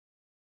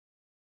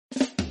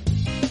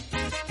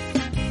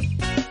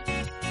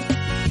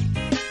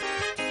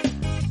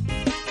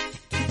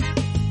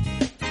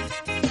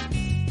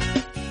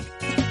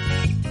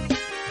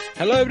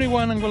Hello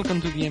everyone and welcome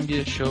to the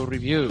MBS show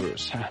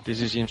reviews.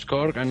 This is James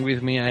Corck and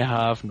with me I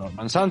have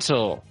Norman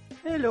Sanzo.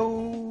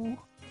 Hello.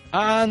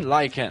 And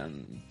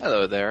Lycan.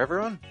 Hello there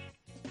everyone.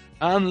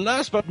 And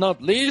last but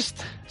not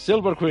least,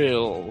 Silver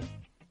Quill.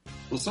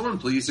 Will someone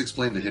please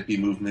explain the hippie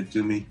movement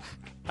to me?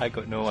 I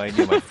got no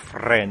idea, my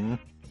friend.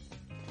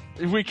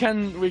 We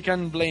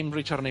can blame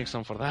Richard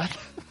Nixon for that.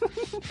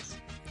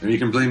 And you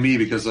can blame me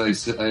because I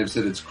have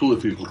said it's cool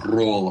if we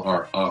roll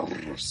our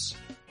R's.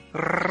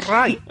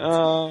 Right.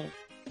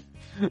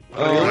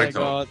 Oh my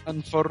god!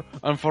 And for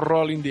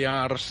rolling the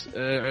R's,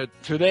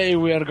 today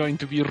we are going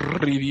to be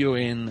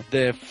reviewing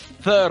the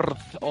third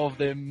of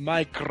the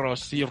micro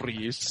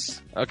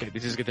series. Okay,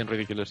 this is getting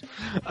ridiculous.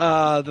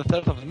 The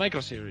third of the micro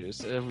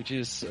series, which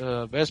is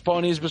Best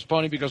Ponies,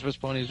 because Best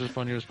Ponies.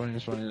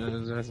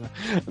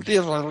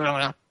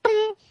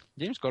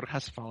 James Corck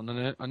has found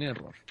an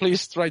error.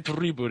 Please try to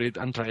reboot it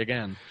and try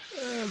again.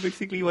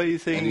 Basically, what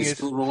he's saying And he's is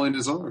still rolling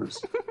his R's.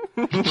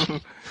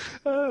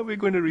 we're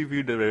going to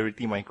review the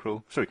Rarity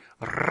Micro. Sorry,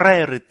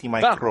 Rarity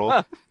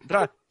Micro.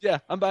 Yeah,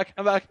 I'm back.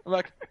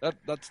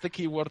 That's the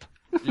keyword.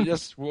 You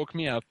just woke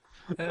me up.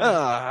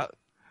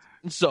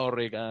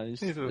 Sorry,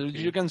 guys. Okay.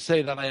 You can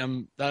say that I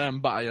am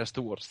biased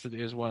towards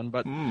this one,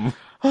 but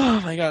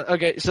oh my god.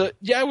 Okay, so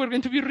yeah, we're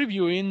going to be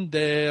reviewing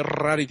the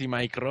Rarity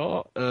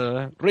Micro,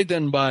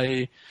 written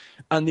by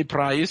Andy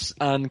Price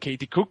and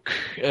Katie Cook.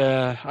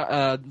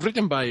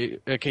 Written by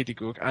Katie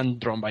Cook and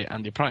drawn by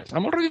Andy Price.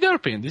 I'm already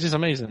derping. This is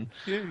amazing.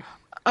 Yeah.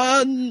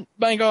 And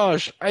my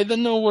gosh, I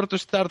don't know where to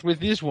start with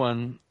this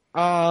one.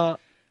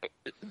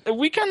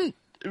 We can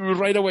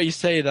right away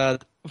say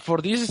that for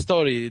this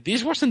story,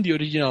 this wasn't the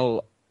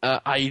original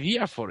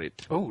idea for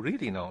it. Oh,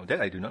 really? No,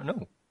 that I do not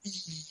know.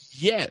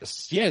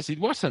 Yes, it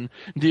wasn't.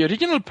 The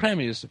original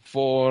premise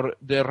for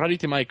the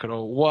Rarity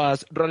Micro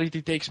was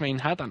Rarity Takes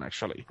Manhattan,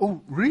 actually.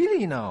 Oh,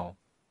 really? Now,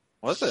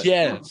 Was it?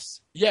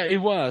 Yes. Yeah, it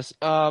was.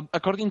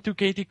 According to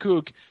Katie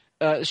Cook,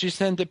 she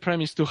sent the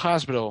premise to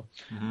Hasbro,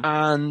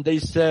 and they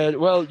said,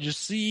 well, you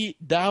see,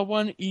 that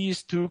one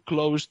is too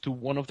close to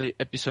one of the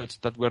episodes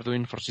that we're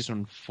doing for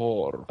season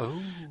 4.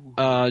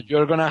 oh,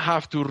 You're gonna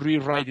have to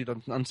rewrite it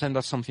and send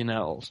us something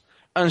else.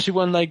 And she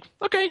went like,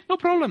 okay, no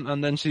problem.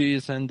 And then she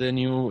sent the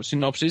new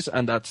synopsis,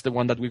 and that's the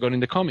one that we got in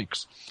the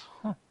comics.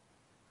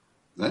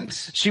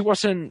 Nice. She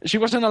wasn't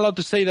allowed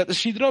to say that.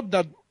 She dropped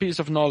that piece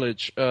of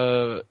knowledge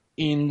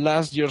in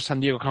last year's San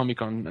Diego Comic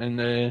Con,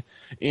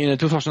 in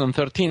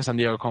 2013 San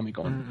Diego Comic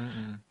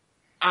Con.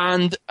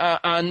 And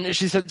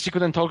she said she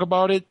couldn't talk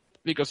about it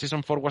because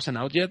season 4 wasn't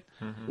out yet.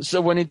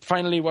 So when it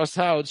finally was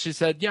out, she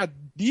said, yeah,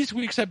 this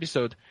week's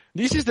episode,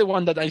 this is the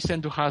one that I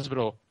sent to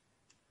Hasbro.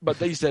 But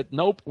they said,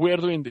 nope, we're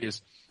doing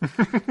this.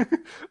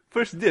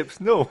 first dibs.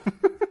 No.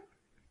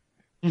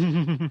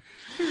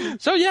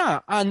 So yeah,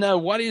 and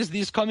what is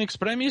this comic's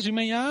premise, you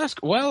may ask?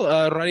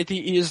 Well,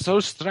 Rarity is so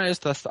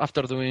stressed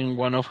after doing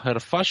one of her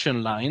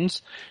fashion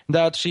lines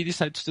that she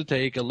decides to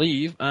take a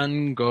leave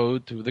and go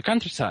to the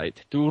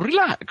countryside to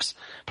relax.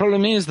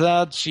 Problem is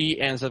that she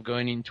ends up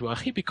going into a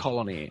hippie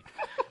colony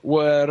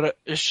where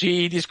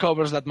she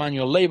discovers that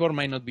manual labor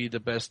might not be the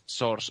best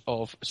source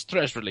of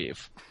stress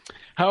relief.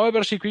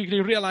 However, she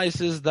quickly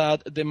realizes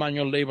that the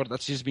manual labor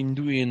that she's been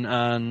doing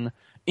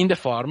in the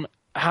farm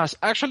has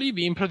actually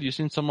been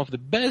producing some of the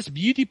best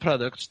beauty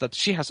products that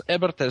she has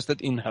ever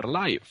tested in her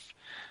life.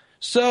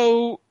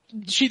 So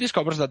she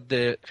discovers that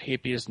the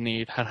hippies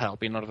need her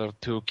help in order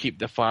to keep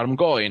the farm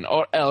going,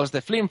 or else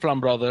the Flim Flam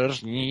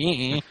brothers,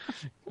 I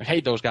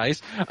hate those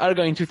guys, are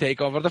going to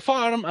take over the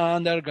farm,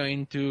 and they're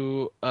going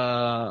to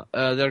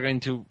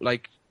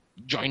like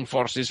join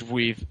forces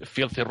with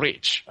Filthy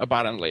Rich,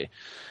 apparently.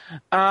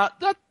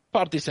 That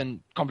part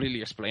isn't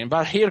completely explained,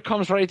 but here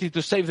comes Rarity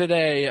to save the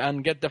day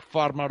and get the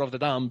farm out of the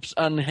dumps.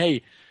 And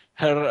hey,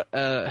 her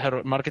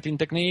marketing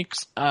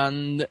techniques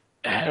and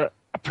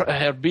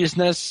her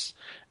business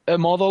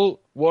model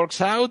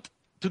works out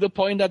to the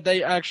point that the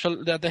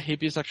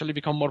hippies actually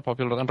become more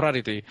popular than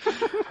Rarity.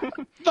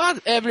 But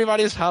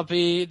everybody's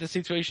happy, the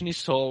situation is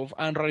solved,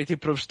 and Rarity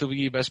proves to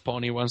be Best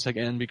Pony once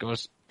again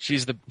because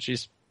she's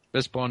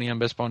Best Pony,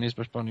 and Best Pony is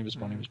Best Pony, Best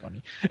Pony, Best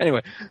Pony.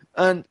 Anyway,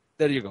 and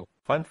there you go.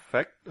 Fun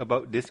fact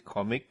about this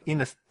comic: in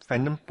a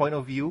fandom point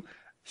of view,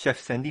 Chef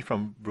Sandy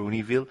from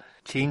Bronyville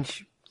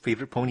changed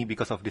favorite pony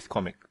because of this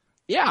comic.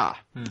 Yeah,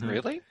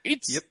 Really?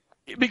 it's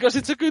because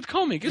it's a good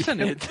comic,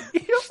 isn't it?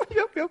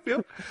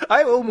 Yep.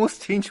 I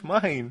almost changed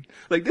mine.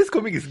 Like, this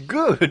comic is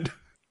good.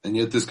 And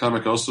yet this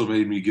comic also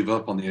made me give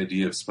up on the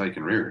idea of Spike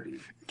and Rarity.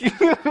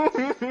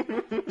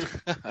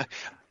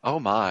 Oh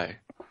my.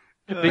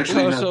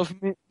 Because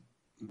of me.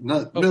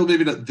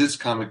 Maybe not this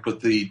comic,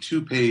 but the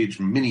 2-page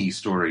mini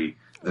story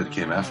that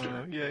came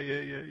after.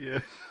 Yeah.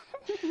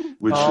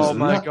 Which Oh is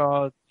my not,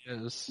 god,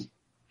 yes.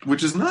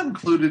 Which is not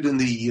included in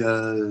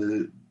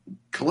the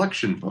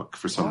collection book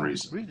for some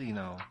reason. Really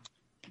now?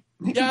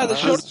 Yeah, the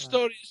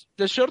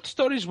short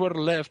stories were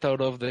left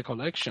out of the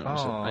collections,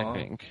 I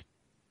think.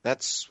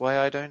 That's why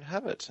I don't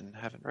have it and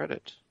haven't read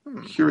it.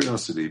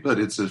 Curiosity, but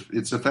it's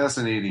a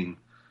fascinating.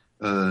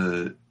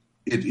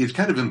 It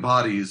kind of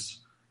embodies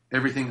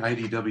everything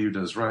IDW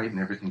does right and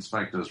everything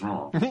Spike does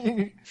wrong.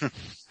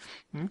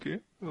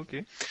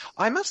 Okay.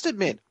 I must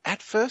admit,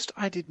 at first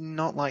I did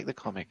not like the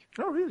comic.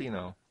 Oh, really?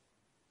 No.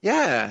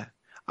 Yeah.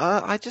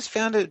 I just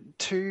found it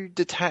too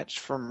detached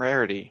from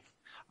Rarity.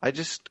 I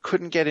just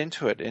couldn't get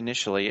into it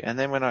initially. And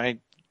then when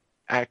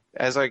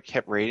as I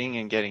kept reading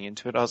and getting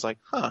into it, I was like,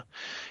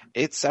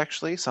 it's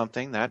actually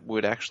something that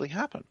would actually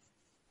happen.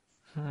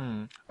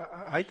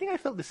 I think I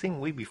felt the same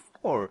way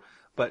before,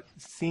 but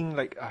seeing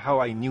like how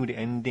I knew the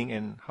ending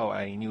and how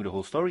I knew the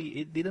whole story,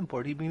 it didn't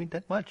bother me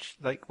that much.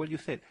 Like what you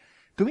said,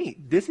 to me,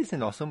 this is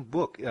an awesome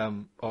book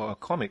or a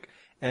comic,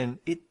 and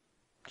it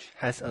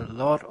has a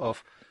lot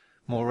of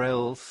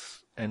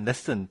morals and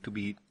lesson to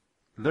be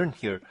learned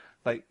here.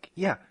 Like,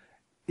 yeah,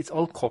 it's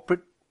all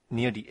corporate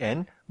near the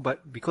end,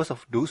 but because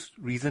of those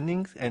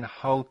reasonings and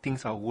how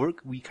things are work,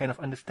 we kind of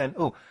understand,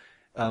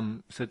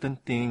 certain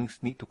things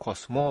need to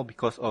cost more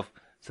because of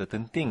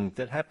certain things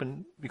that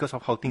happen because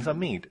of how things are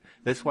made.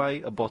 That's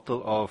why a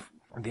bottle of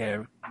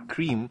their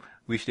cream,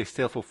 which they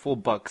sell for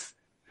 $4,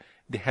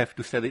 they have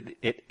to sell it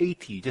at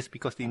 80 just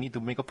because they need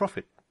to make a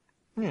profit.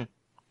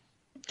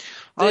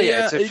 Oh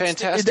yeah, it's a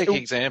fantastic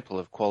example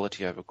of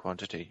quality over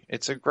quantity.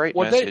 It's a great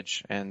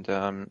message, and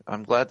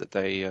I'm glad that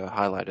they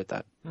highlighted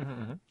that.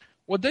 Mm-hmm.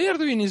 What they are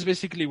doing is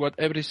basically what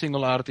every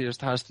single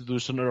artist has to do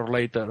sooner or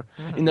later.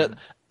 In that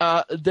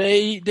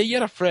they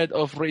are afraid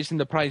of raising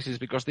the prices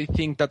because they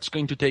think that's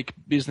going to take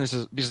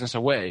business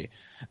away,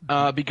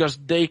 because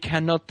they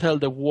cannot tell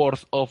the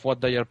worth of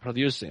what they are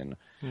producing.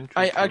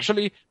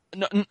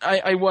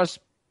 I was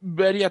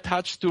very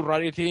attached to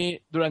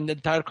Rarity during the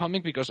entire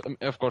comic because,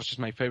 of course, it's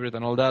my favorite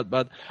and all that.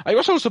 But I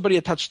was also very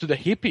attached to the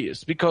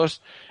hippies because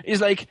it's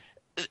like,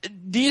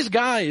 these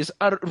guys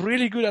are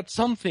really good at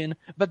something,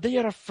 but they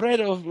are afraid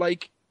of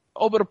like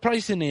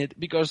overpricing it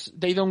because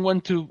they don't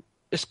want to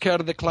scare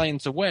the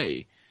clients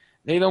away.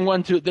 They don't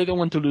want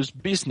to lose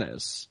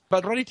business.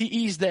 But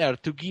Rarity is there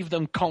to give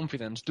them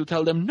confidence, to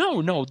tell them,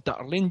 no,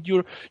 darling,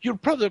 your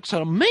products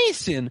are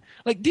amazing.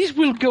 Like, this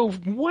will go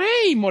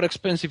way more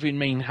expensive in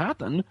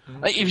Manhattan.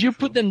 Like, if you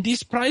put them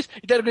this price,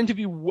 they're going to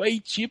be way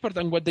cheaper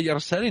than what they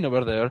are selling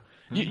over there.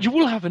 You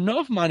will have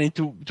enough money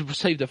to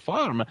save the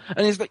farm.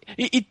 And it's like,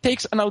 it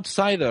takes an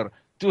outsider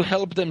to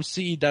help them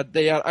see that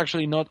they are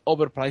actually not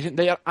overpricing,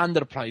 they are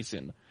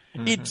underpricing.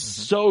 It's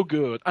so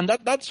good. And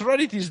that's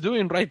Rarity's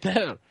doing right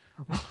there.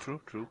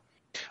 True.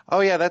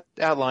 Oh yeah, that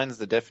outlines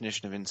the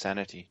definition of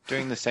insanity.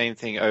 Doing the same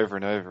thing over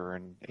and over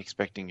and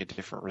expecting a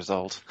different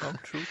result. Oh,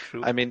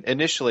 true. I mean,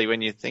 initially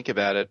when you think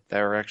about it,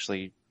 they were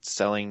actually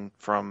selling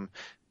from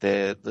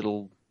their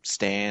little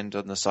stand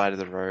on the side of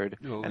the road,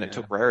 and it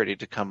took Rarity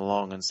to come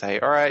along and say,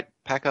 all right,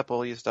 pack up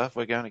all your stuff,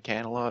 we're going to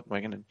Canterlot,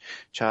 we're going to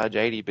charge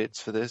 80 bits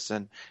for this,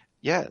 and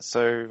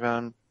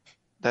so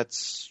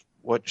that's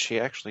what she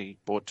actually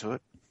brought to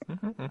it.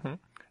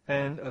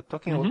 And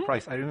talking about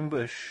price, I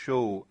remember a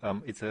show.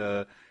 It's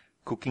a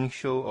cooking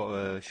show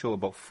or a show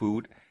about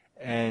food,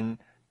 and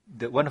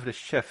one of the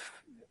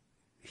chef,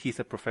 he's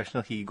a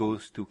professional. He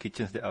goes to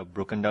kitchens that are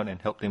broken down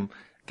and help them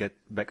get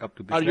back up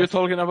to business. Are you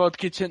talking about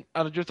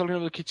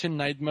Kitchen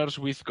Nightmares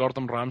with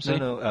Gordon Ramsay?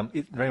 No.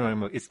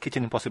 Remember, it's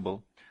Kitchen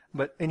Impossible.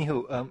 But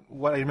anyhow,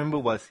 what I remember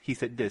was he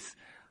said this: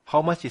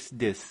 how much is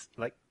this?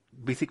 Like,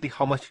 basically,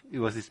 how much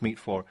was this made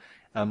for?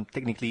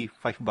 Technically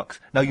 $5.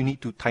 Now you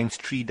need to times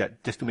 3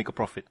 that just to make a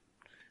profit.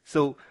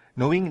 So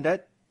knowing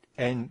that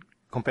and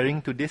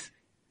comparing to this,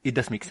 it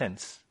does make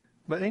sense.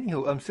 But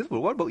anyhow,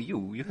 Silver, what about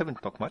you? You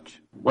haven't talked much.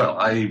 Well,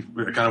 I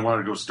kind of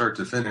wanted to go start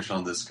to finish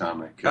on this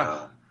comic.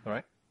 All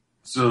right.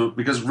 So,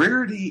 because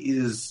Rarity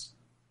is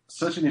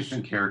such an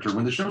interesting character,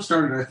 when the show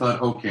started, I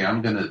thought, okay,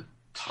 I'm going to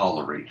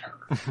tolerate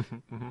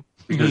her.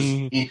 Because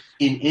in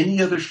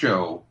any other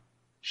show,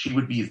 she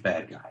would be the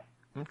bad guy.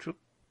 True.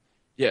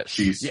 Yes.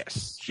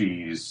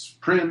 She's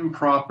prim,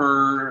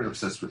 proper,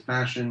 obsessed with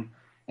fashion,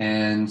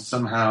 and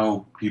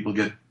somehow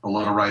a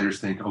lot of writers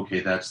think,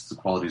 okay, that's the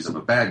qualities of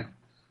a bad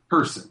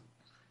person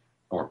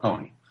or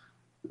pony.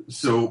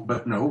 So,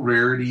 but no,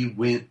 Rarity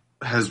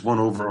has won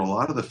over a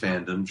lot of the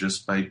fandom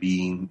just by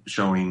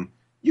showing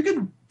you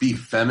can be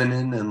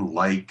feminine and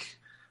like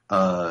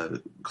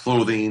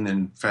clothing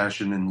and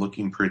fashion and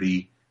looking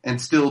pretty,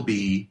 and still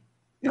be,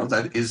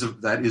 that is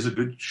a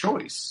good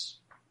choice.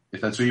 If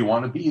that's who you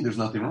want to be, there's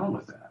nothing wrong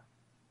with that.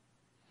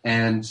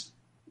 And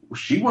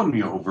she won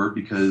me over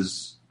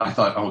because I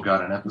thought, oh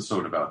God, an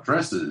episode about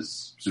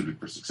dresses suited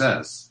for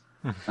success.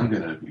 I'm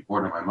going to be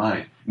bored of my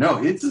mind.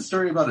 No, it's a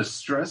story about a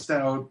stressed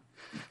out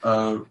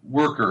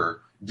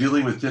worker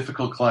dealing with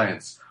difficult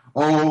clients.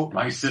 Oh,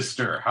 my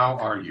sister, how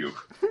are you?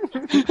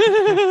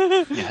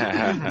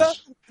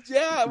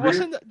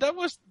 That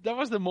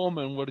was the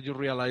moment where you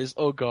realize,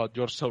 oh God,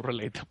 you're so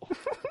relatable.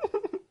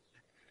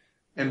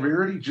 And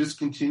Rarity just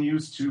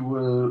continues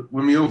to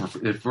win me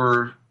over.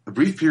 For a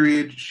brief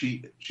period,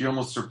 she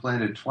almost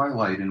supplanted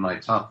Twilight in my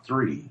top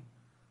 3.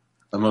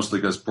 Mostly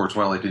because poor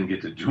Twilight didn't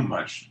get to do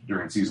much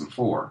during season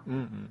 4.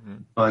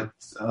 But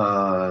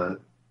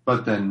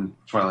then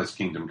Twilight's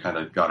Kingdom kind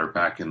of got her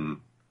back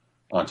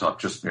on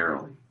top just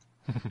barely.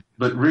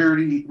 But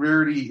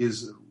Rarity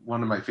is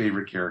one of my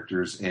favorite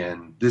characters,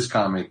 and this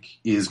comic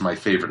is my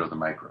favorite of the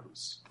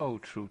micros. Oh,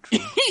 true.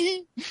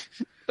 It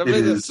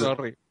is.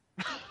 Sorry.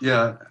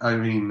 Yeah, I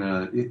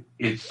mean,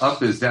 it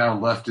up is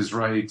down, left is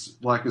right,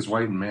 black is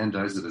white, and man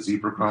dies at a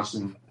zebra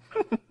crossing.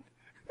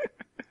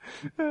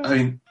 I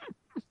mean,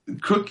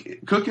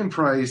 Cook and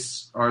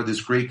Price are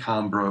this great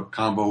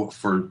combo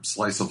for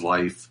slice of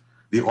life.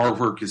 The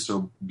artwork is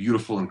so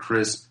beautiful and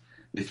crisp.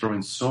 They throw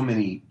in so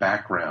many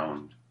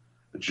background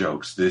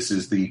jokes. This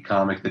is the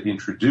comic that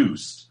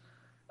introduced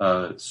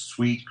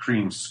Sweet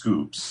Cream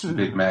Scoops,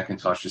 Big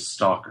Macintosh's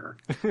stalker.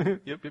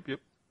 Yep.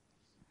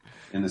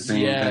 In the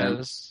same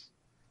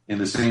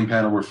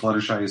panel where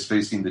Fluttershy is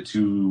facing the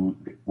two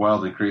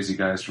wild and crazy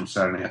guys from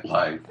Saturday Night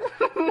Live.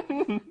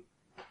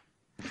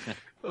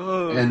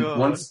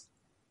 Once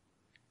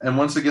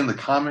again, the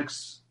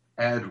comics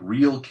add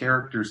real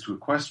characters to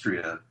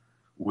Equestria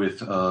with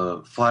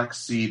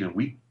flaxseed and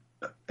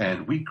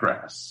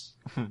wheatgrass,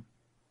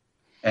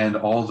 and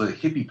all the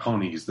hippie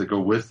ponies that go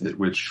with it.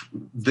 Which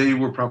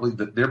they're probably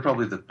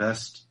the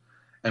best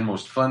and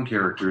most fun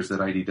characters that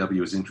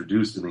IDW has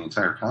introduced in the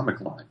entire comic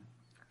line.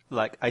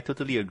 Like, I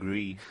totally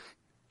agree.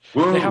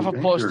 Whoa, They have a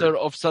poster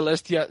of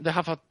Celestia. They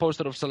have a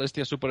poster of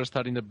Celestia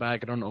Superstar in the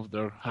background of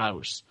their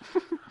house.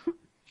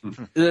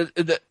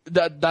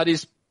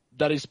 That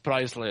is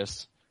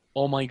priceless.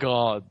 Oh my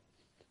god!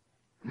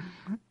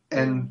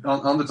 And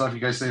on the talk you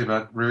guys say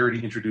about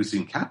Rarity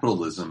introducing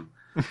capitalism,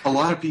 a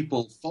lot of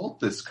people fault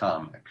this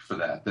comic for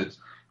that. That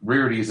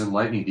Rarity is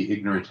enlightening the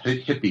ignorant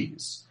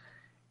hippies,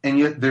 and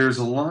yet there's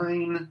a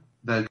line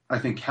that I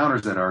think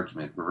counters that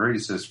argument. Where Rarity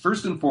says,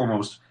 first and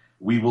foremost,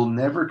 we will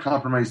never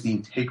compromise the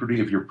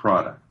integrity of your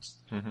product.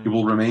 It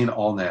will remain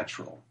all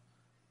natural.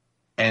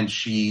 And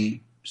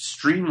she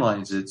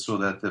streamlines it so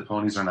that the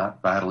ponies are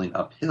not battling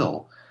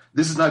uphill.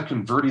 This is not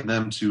converting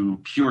them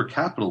to pure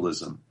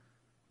capitalism,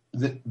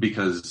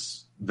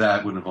 because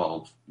that would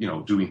involve,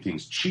 doing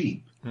things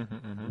cheap.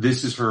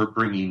 This is her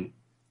bringing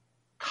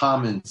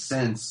common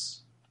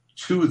sense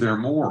to their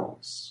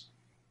morals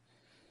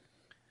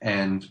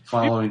and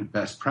following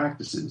best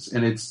practices.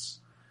 And it's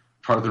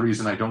part of the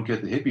reason I don't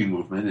get the hippie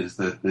movement is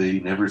that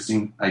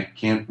I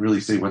can't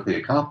really say what they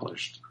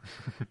accomplished.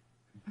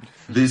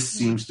 This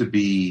seems to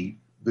be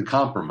the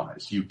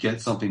compromise. You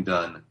get something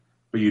done,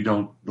 but you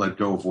don't let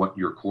go of what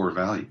your core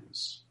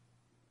values.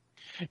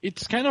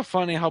 It's kind of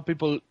funny how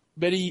people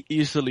very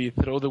easily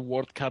throw the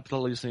word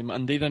capitalism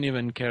and they don't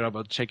even care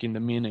about checking the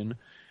meaning.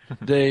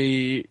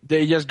 They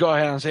just go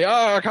ahead and say,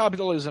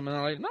 capitalism. And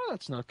I'm like, no,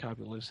 that's not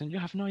capitalism. You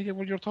have no idea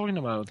what you're talking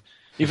about.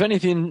 If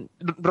anything,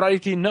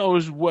 Rarity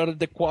knows where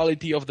the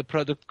quality of the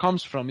product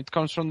comes from. It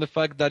comes from the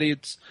fact that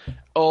it's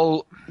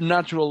all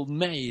natural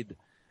made,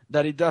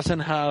 that it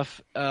doesn't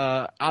have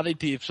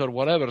additives or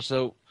whatever.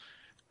 So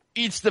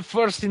it's the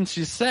first thing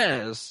she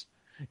says.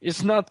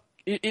 It's not.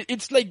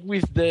 It's like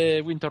with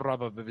the Winter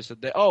Wrap-Up, we said,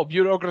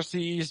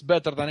 bureaucracy is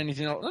better than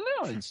anything else.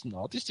 No, it's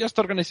not. It's just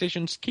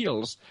organization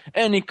skills.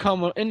 Any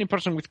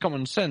person with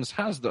common sense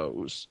has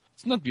those.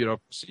 It's not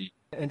bureaucracy.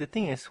 And the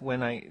thing is,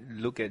 when I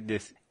look at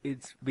this,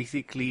 it's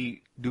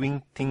basically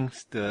doing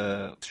things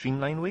the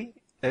streamlined way.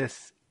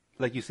 As,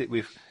 like you said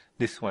with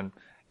this one,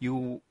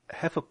 you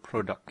have a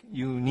product,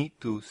 you need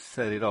to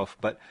sell it off,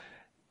 but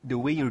the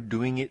way you're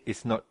doing it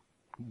is not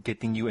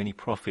getting you any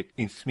profit.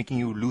 It's making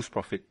you lose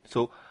profit.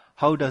 So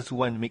how does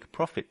one make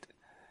profit?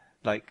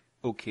 Like,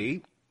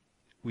 okay,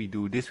 we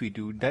do this, we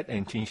do that,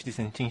 and change this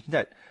and change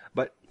that.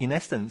 But in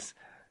essence,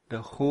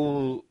 the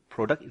whole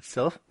product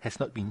itself has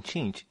not been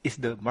changed. It's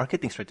the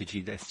marketing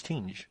strategy that's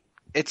changed.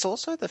 It's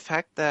also the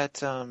fact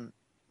that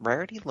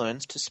Rarity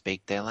learns to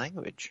speak their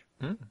language.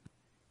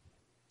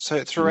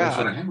 So throughout... She learns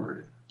what a hammer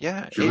is.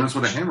 Yeah. She learns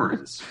what a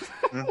hammer is.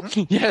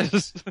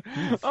 Yes.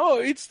 Oh,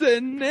 it's the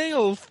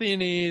nail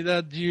thingy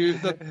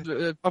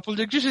that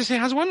Applejack usually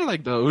has one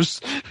like those.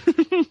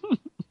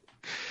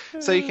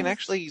 So you can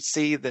actually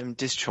see them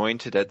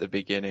disjointed at the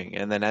beginning,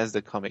 and then as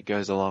the comic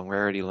goes along,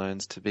 Rarity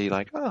learns to be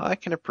like, I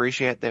can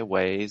appreciate their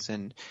ways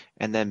and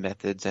their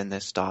methods and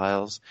their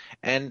styles,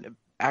 and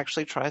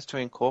actually tries to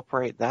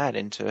incorporate that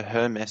into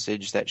her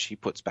message that she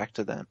puts back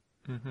to them.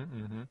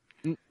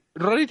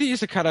 Rarity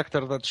is a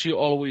character that she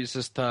always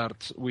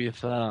starts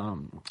with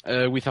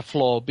a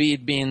flaw, be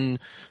it being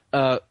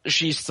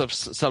she's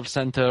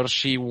self-centered,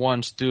 she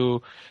wants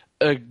to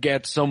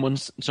get someone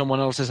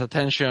else's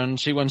attention,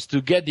 she wants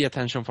to get the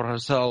attention for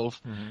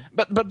herself,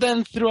 but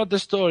then throughout the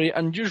story,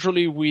 and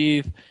usually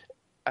with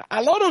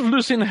a lot of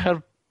losing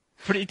her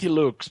pretty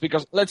looks,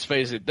 because let's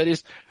face it, there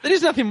is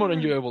nothing more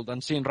enjoyable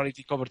than seeing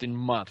Rarity covered in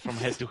mud from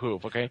head to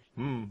hoof. Okay,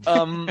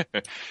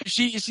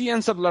 she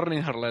ends up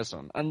learning her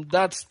lesson, and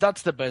that's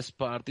the best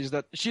part, is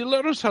that she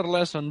learns her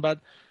lesson, but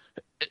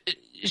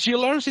she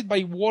learns it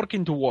by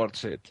working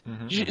towards it.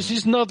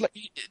 She's not like,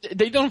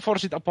 they don't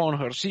force it upon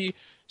her.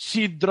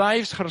 She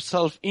drives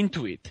herself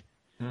into it,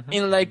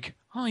 in like,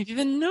 I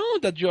didn't know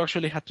that you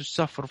actually had to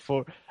suffer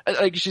for...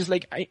 Like, she's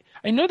like,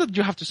 I know that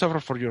you have to suffer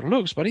for your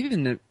looks, but I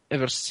didn't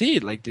ever see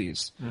it like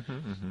this.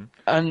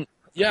 And,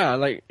 yeah,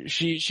 like,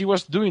 she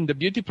was doing the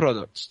beauty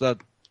products that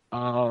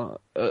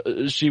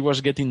she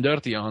was getting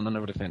dirty on and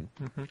everything.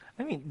 Mm-hmm.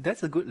 I mean,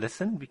 that's a good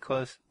lesson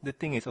because the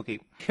thing is, okay,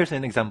 here's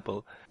an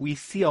example. We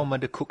see our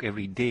mother cook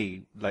every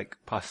day, like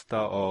pasta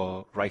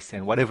or rice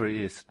and whatever it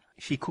is.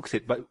 She cooks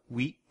it, but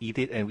we eat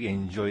it and we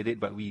enjoyed it,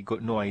 but we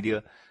got no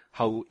idea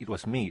how it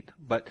was made.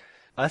 But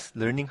us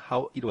learning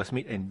how it was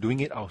made and doing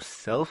it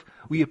ourselves,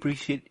 we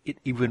appreciate it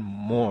even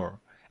more.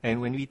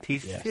 And when we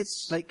taste it,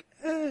 like,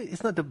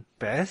 it's not the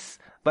best,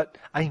 but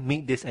I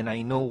made this and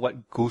I know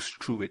what goes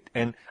through it,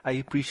 and I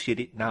appreciate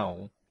it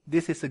now.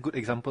 This is a good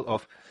example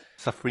of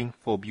suffering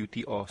for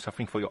beauty or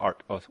suffering for your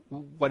art or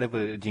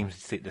whatever James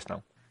said just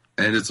now.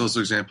 And it's also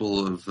an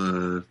example of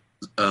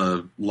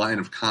a line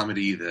of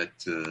comedy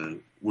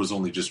that was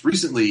only just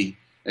recently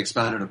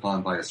expounded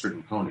upon by a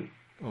certain pony.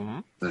 Mm-hmm.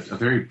 That a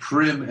very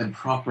prim and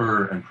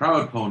proper and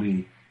proud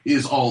pony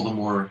is all the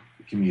more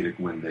comedic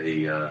when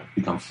they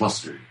become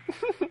flustered.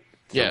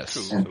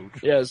 Yes.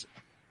 Yes.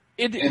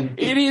 It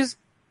is...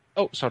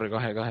 Oh, sorry, go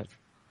ahead.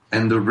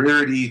 And the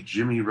Rarity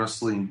Jimmy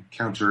Rustling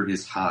counter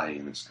is high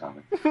in this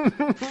comic.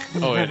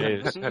 Oh, it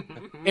is.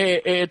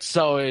 It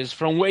so is.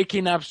 From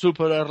waking up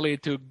super early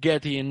to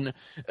getting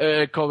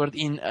covered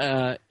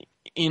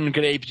in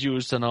grape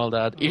juice and all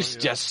that. It's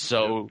just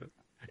so...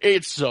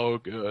 It's so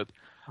good.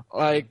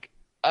 Like,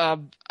 I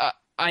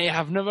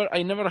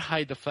never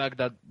hide the fact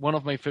that one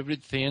of my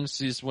favorite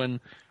things is when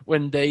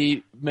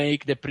they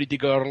make the pretty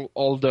girl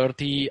all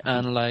dirty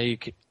and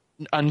like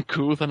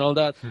uncouth and all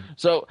that.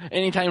 So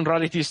anytime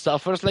Rarity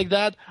suffers like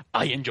that,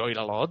 I enjoy it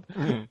a lot.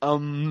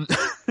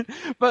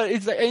 But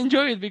it's like, I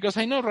enjoy it because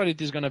I know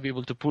Rarity is gonna be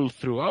able to pull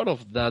through out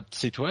of that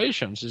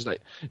situation. She's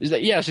like,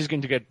 yeah, she's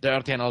going to get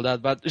dirty and all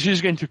that, but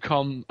she's going to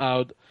come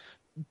out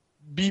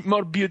be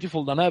more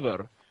beautiful than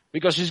ever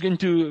because she's going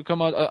to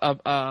come out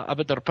a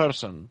better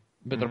person.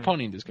 Better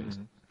pony in this case.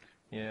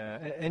 Yeah,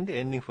 and the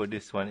ending for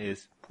this one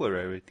is poor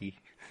Rarity.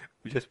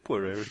 Just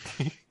poor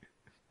Rarity.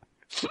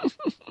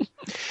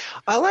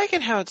 I like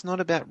it how it's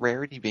not about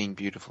Rarity being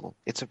beautiful.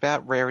 It's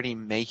about Rarity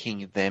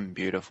making them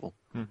beautiful.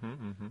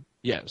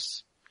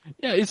 Yes.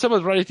 Yeah, it's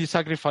about Rarity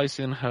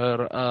sacrificing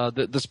her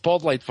the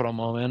spotlight for a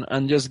moment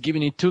and just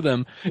giving it to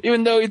them,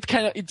 even though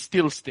it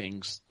still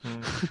stings.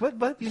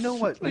 But you know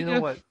what?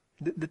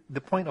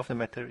 The point of the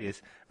matter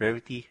is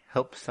Rarity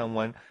helps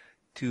someone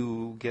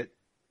to get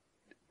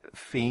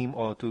fame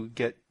or to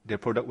get their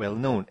product well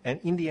known,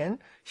 and in the end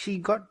she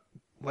got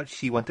what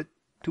she wanted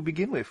to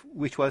begin with,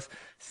 which was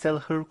sell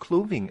her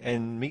clothing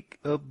and make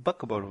a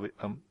buck out of it,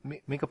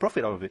 make a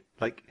profit out of it.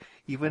 Like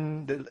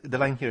even the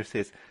line here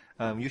says,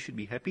 you should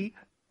be happy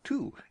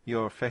too,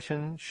 your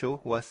fashion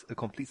show was a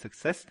complete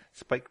success.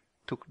 Spike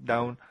took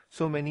down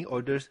so many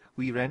orders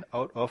we ran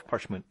out of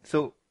parchment,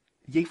 so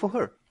yay for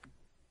her.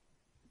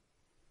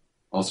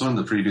 Also in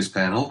the previous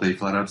panel they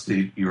flat out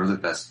state you're the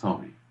best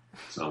pony,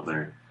 so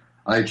there.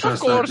 I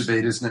trust that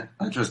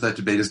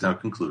debate is now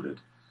concluded.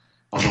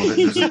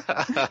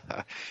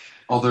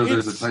 Although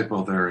there's a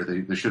typo there,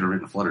 they should have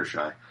written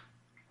Fluttershy.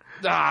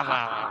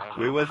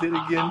 Where was it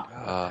again?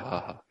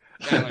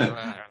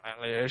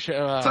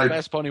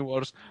 Best Pony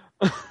Wars.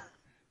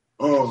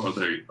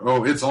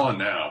 It's on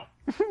now.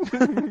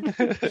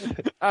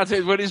 That's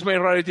it. Where is my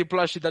Rarity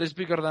plushie that is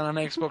bigger than an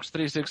Xbox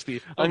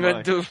 360? I'm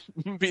going to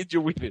beat you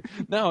with it.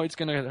 No, it's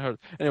gonna hurt.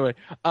 Anyway,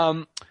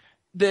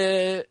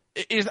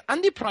 is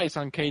Andy Price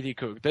and Katie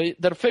Cook.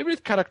 Their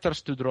favorite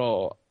characters to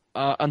draw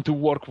and to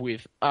work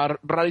with are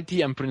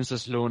Rarity and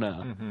Princess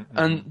Luna.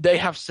 And they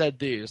have said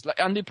this.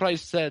 Like Andy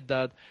Price said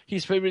that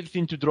his favorite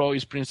thing to draw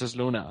is Princess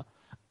Luna.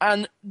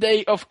 And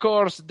they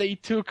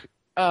took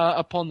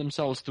upon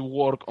themselves to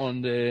work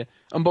on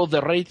both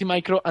the Rarity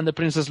micro and the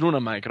Princess Luna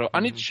micro,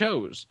 and it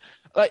shows.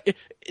 Like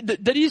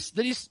there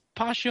is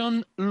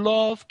passion,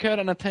 love, care,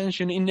 and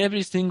attention in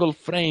every single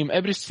frame,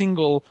 every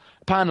single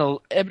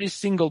panel, every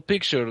single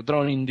picture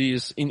drawn in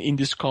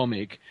this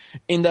comic.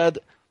 In that,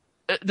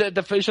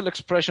 the facial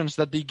expressions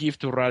that they give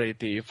to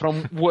Rarity,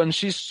 from when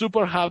she's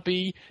super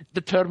happy,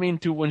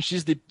 determined, to when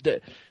she's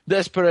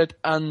desperate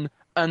and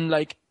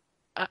like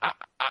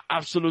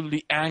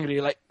absolutely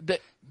angry, like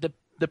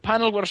the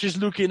panel where she's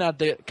looking at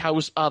the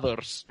cow's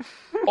udders.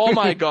 Oh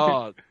my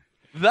god.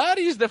 That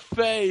is the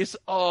face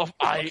of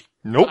I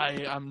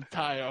am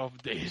tired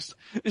of this.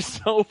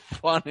 It's so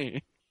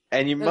funny.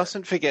 And you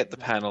mustn't forget the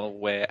panel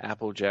where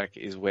Applejack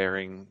is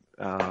wearing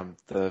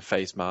the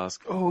face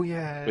mask. Oh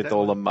yeah. With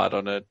all the mud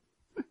on it.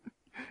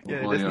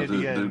 Yeah, that's near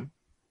the end.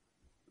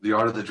 The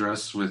art of the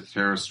dress with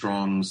Tara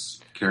Strong's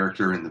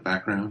character in the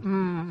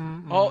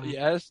background. Oh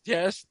yes,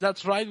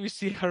 that's right. We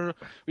see her.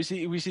 We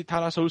see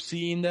Tara's OC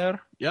in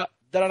there. Yeah,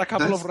 there are a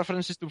couple of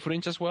references to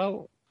Fringe as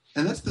well.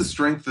 And that's the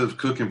strength of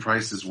Cook and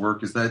Price's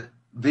work, is that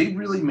they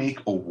really make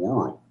a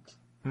world.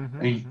 I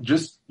mean,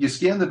 you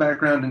scan the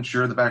background, and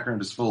sure, the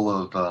background is full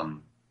of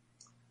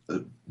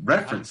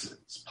references,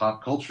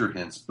 pop culture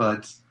hints,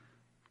 but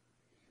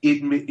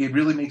it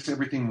really makes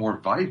everything more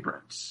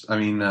vibrant. I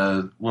mean,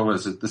 what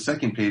was it? The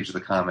second page of the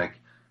comic,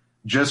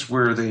 just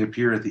where they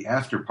appear at the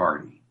after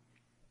party,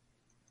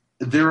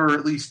 there are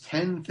at least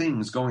 10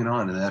 things going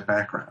on in that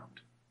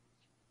background.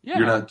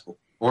 Yeah.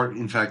 or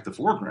in fact the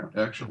foreground,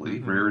 actually.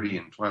 Rarity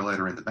and Twilight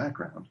are in the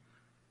background.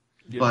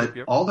 But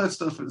all that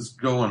stuff is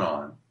going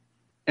on.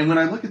 And when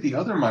I look at the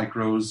other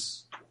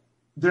micros,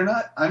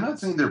 I'm not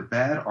saying they're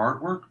bad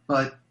artwork,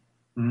 but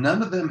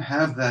none of them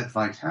have that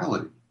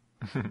vitality.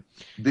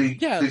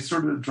 They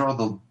sort of draw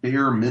the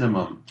bare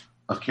minimum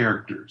of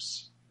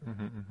characters.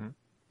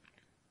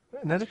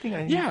 Another thing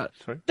that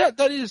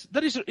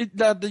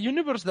the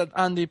universe that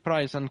Andy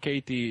Price and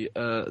Katie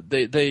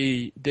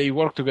they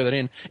work together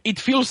in, it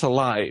feels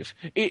alive.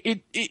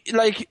 It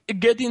like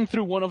getting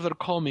through one of their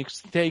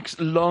comics takes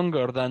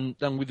longer than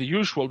with the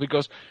usual,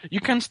 because you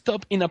can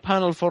stop in a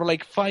panel for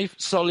like 5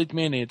 solid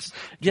minutes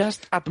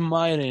just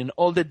admiring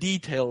all the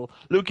detail,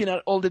 looking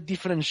at all the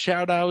different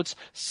shout-outs,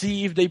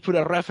 see if they put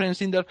a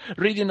reference in there,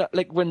 reading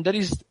like when there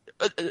is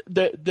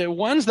the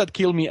ones that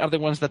kill me are the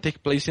ones that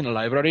take place in a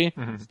library,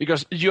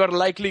 because you are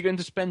likely going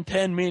to spend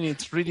 10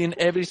 minutes reading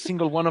every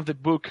single one of the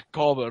book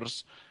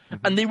covers,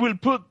 and they will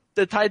put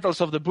the titles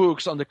of the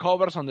books on the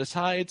covers, on the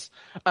sides,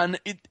 and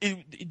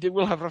they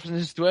will have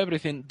references to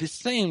everything. The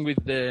same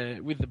with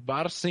the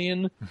bar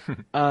scene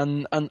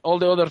and all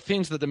the other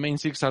things that the main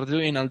 6 are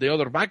doing and the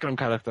other background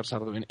characters are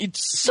doing.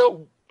 It's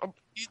so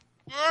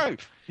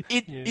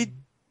it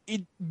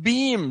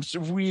beams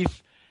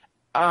with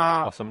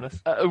awesomeness.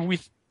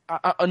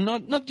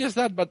 Not just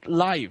that, but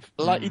live.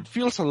 It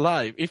feels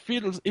alive. It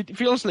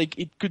feels like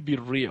it could be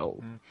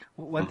real.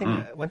 One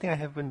thing I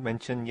haven't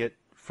mentioned yet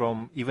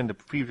from even the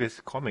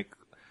previous comic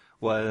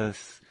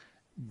was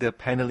the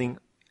paneling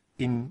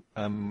in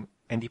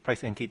Andy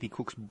Price and Katie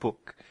Cook's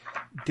book.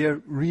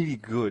 They're really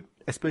good,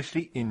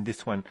 especially in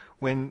this one.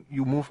 When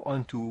you move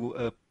on to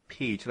a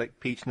page, like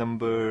page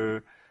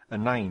number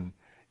 9,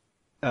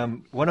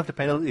 one of the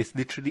panels is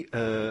literally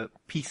a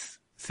peace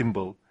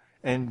symbol,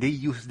 and they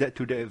use that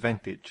to their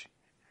advantage.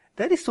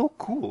 That is so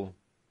cool.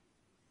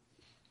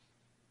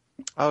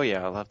 Oh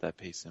yeah, I love that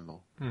peace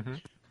symbol.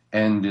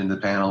 And in the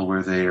panel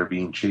where they are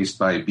being chased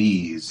by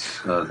bees,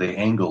 they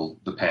angle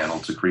the panel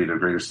to create a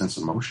greater sense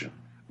of motion.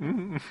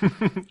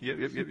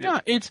 Yeah,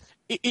 it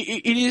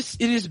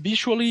is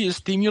visually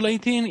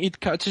stimulating.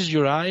 It catches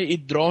your eye.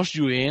 It draws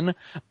you in,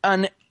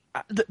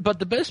 but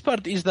the best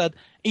part is that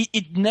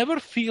it never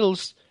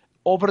feels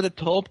over the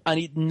top, and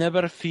it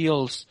never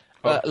feels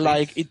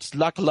like it's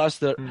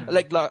lackluster,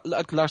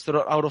 lackluster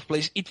or out of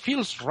place. It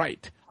feels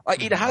right.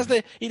 It has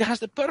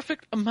the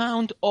perfect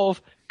amount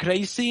of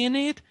crazy in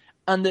it,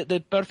 and the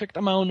perfect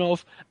amount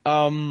of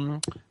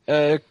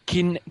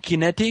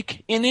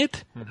kinetic in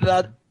it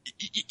that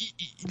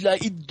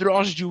it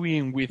draws you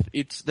in with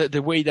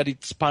the way that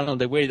it's paneled,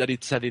 the way that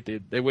it's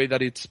edited, the way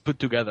that it's put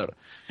together.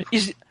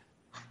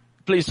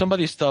 Please,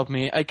 somebody stop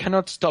me. I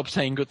cannot stop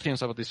saying good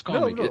things about this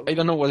comic. No. I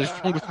don't know what is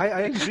wrong with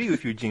I agree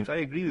with you, James. I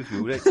agree with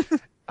you. Like,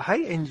 I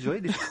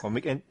enjoy this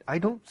comic, and I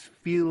don't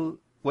feel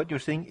what you're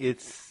saying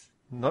is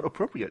not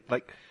appropriate.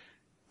 Like,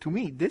 to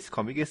me, this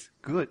comic is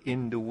good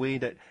in the way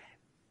that,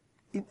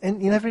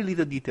 in every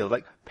little detail,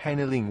 like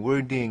paneling,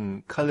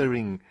 wording,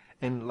 coloring,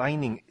 and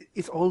lining.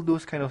 It's all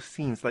those kind of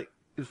scenes. Like,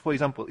 for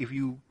example, if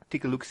you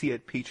take a look-see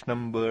at page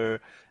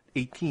number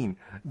 18,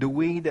 the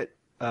way that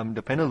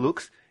the panel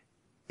looks,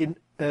 in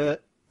an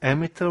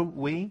amateur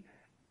way,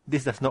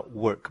 this does not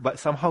work, but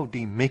somehow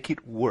they make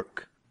it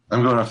work.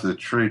 I'm going off the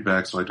trade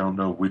back, so I don't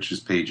know which is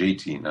page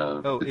 18.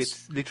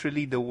 It's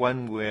literally the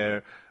one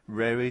where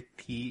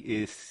Rarity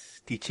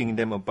is teaching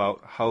them about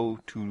how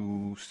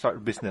to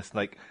start business,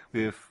 like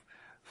with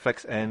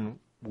flax and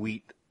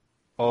wheat,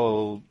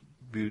 all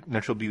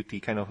natural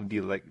beauty kind of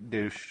deal. Like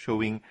they're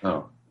showing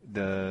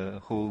the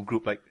whole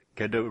group, like,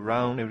 gather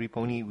around every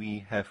pony.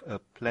 We have a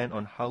plan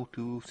on how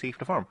to save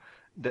the farm.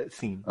 That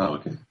scene. Oh,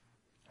 okay.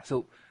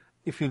 So,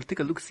 if you take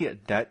a look-see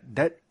at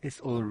that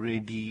is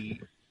already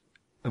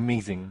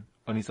amazing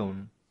on its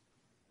own.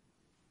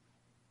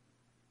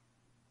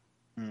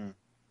 And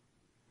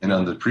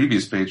on the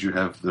previous page, you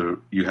have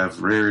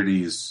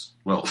Rarity's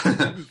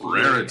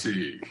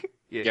Rarity.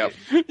 Yeah,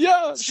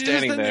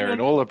 standing there in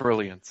all her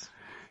brilliance.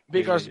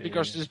 Because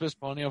she's best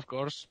pony, of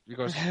course.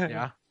 Because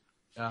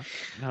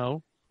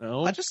no.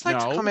 I just like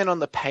to comment on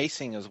the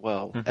pacing as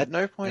well. At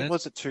no point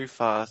was it too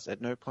fast. At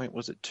no point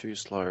was it too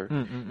slow.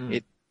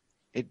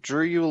 It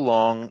drew you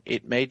along.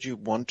 It made you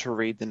want to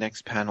read the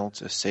next panel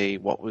to see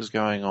what was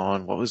going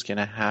on, what was going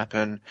to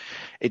happen.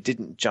 It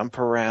didn't jump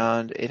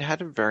around. It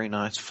had a very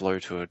nice flow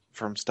to it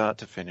from start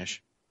to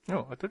finish.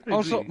 No, I totally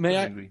also,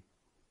 agree.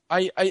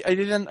 I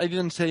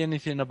didn't say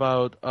anything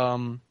about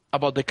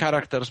the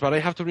characters, but I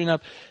have to bring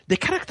up the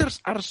characters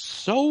are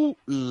so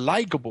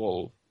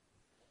likable.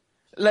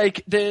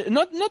 Like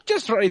not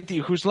just Rarity,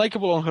 who's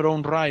likable on her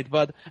own right,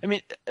 but I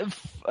mean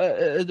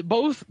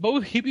both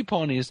hippie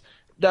ponies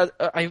that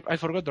I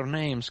forgot their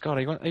names. God,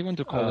 I want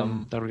to call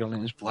them their real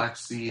names.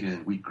 Flaxseed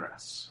and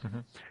Wheatgrass.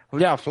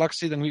 Yeah,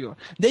 Flaxseed and Wheatgrass.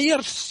 They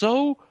are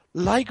so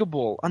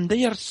likable, and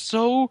they are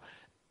so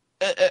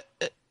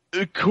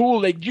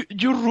cool. Like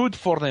you root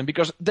for them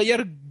because they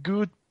are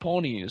good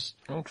ponies.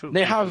 Oh, true.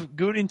 They have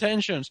good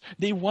intentions.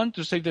 They want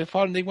to save the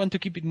farm. They want to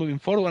keep it moving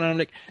forward. And I'm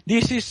like,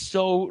 this is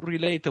so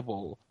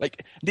relatable.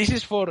 Like, this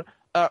is for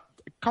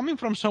coming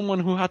from someone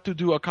who had to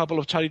do a couple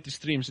of charity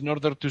streams in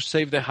order to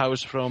save the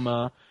house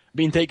from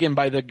being taken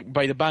by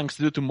the banks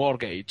due to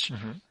mortgage.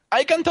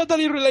 I can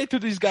totally relate to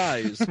these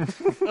guys.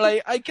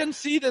 Like, I can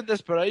see the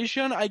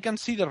desperation. I can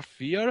see their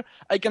fear.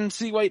 I can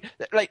see why,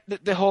 like,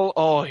 the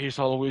whole, he's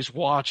always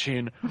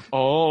watching.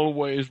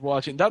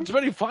 That's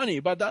very funny,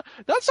 but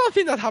that's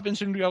something that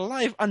happens in real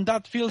life, and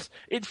it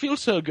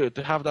feels so good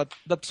to have that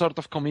sort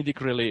of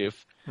comedic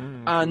relief.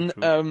 And,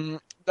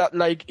 that,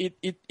 like,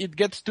 it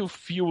gets to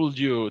fuel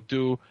you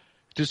to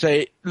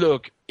say,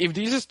 look, if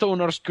these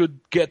stoners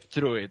could get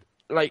through it,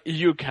 like,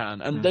 you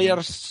can. And they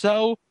are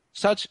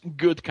such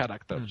good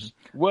characters,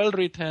 well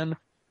written,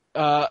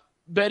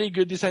 very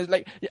good designs.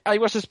 Like, I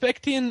was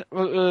expecting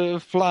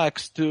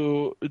Flax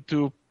to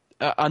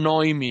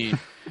annoy me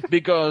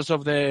because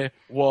of the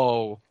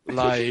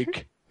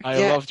like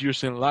I loved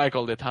using like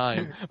all the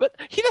time, but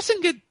he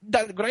doesn't get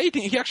that great.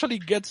 He actually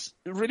gets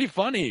really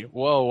funny.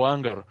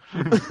 Anger.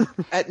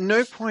 At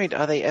no point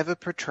are they ever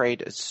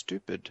portrayed as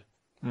stupid.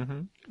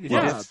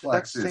 Yeah,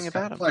 that's the thing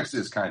about him. Flex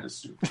is kind of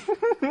stupid.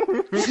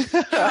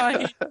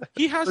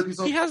 He has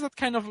that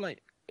kind of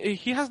like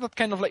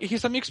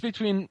he's a mix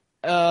between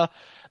the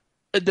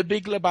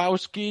Big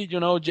Lebowski,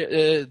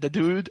 the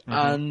dude,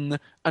 and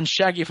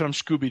Shaggy from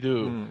Scooby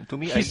Doo. To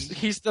me,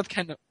 he's that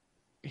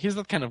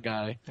kind of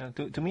guy.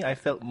 To me, I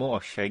felt more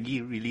of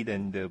Shaggy really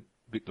than the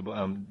Big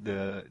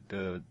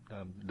the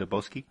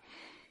Lebowski.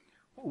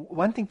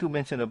 One thing to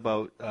mention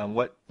about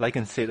what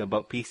Lycan said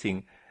about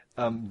pacing.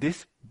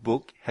 This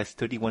book has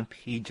 31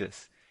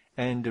 pages,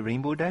 and the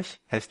Rainbow Dash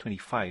has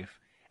 25.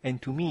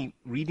 And to me,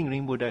 reading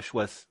Rainbow Dash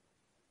was,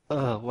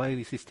 why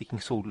is this taking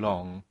so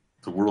long?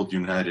 The world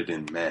united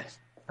in meh.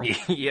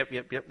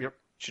 Yep.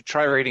 Should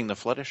try reading the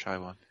Fluttershy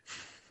one.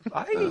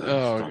 Don't get me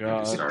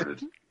God.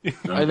 started.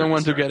 I don't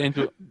want to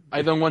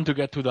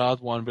get to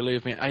that one.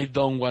 Believe me, I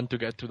don't want to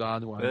get to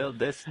that one. Well,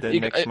 that's the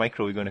next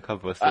micro we're going to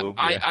cover. So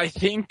I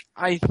think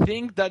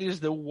that is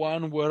the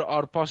one where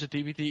our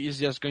positivity is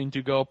just going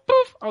to go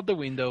poof out the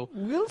window.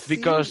 We'll see.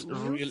 Because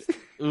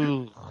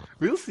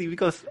we'll see.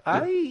 Because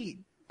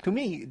to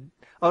me,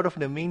 out of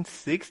the main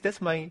 6, that's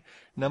my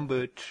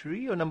number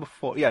 3 or number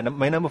 4. Yeah,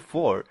 my number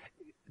 4.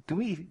 To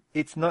me,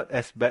 it's not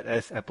as bad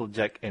as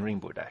Applejack and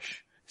Rainbow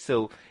Dash.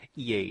 So,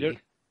 yay.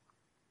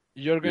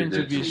 You're going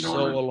to be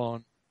so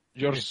alone.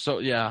 There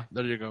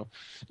you go.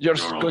 You're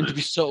going to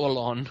be so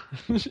alone.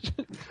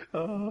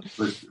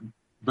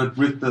 But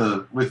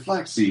with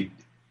Flaxseed,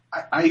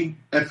 I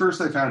at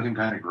first I found him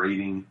kind of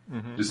grating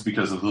just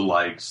because of the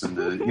likes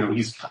and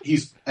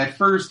he's at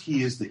first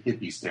he is the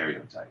hippie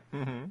stereotype.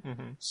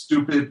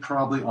 Stupid,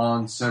 probably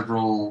on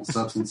several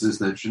substances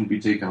that shouldn't be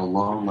taken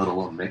alone, let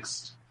alone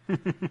mixed.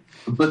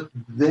 But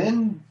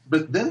then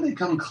they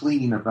come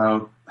clean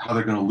about how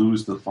they're going to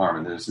lose the farm,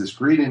 and there's this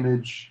great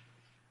image.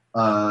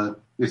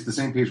 It's the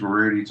same page where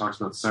Rarity talks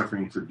about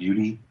suffering for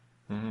beauty.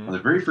 On the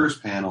very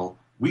first panel,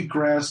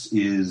 Wheatgrass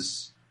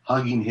is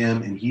hugging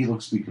him, and he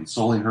looks to be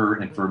consoling her,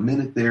 and for a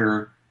minute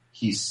there,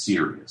 he's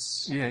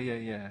serious.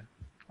 Yeah.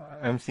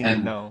 I'm seeing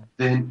it now.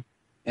 And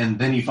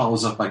then he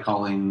follows up by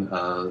calling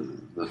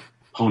the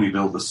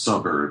Ponyville the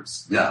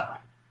suburbs. Yeah.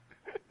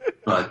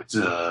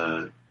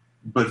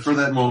 But for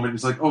that moment,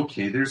 it's like,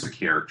 okay, there's a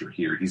character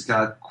here. He's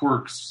got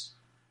quirks,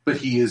 but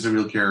he is a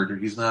real character.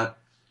 He's not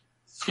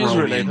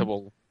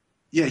relatable.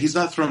 He's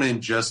not thrown in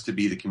just to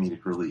be the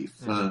comedic relief.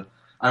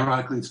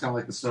 Ironically, it's kind of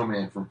like the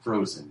snowman from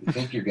Frozen. You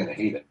think you're going to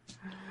hate it.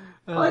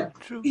 But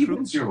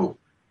evens your hope.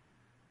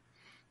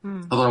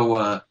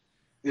 Although,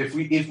 if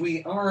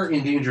we are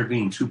in danger of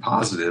being too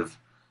positive,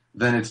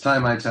 then it's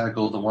time I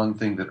tackle the one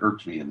thing that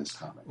irked me in this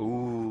comic.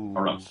 Ooh.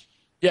 All right.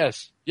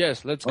 Yes,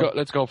 let's go.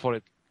 Let's go for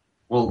it.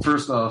 Well,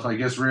 first off, I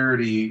guess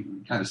Rarity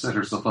kind of set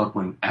herself up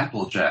when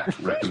Applejack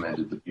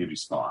recommended the beauty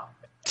spa.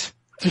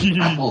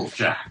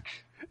 Applejack.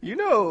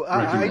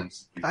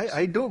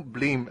 I don't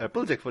blame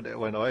Applejack for that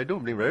one, or I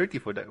don't blame Rarity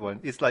for that one.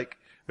 It's like,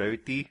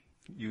 Rarity,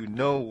 you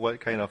know what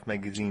kind of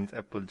magazines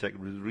Applejack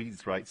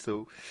reads, right?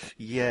 So,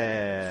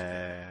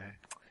 yeah.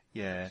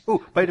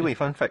 Oh, by the way,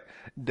 fun fact.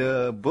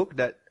 The book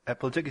that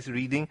Applejack is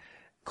reading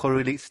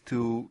correlates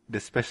to the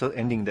special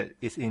ending that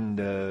is in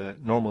the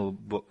normal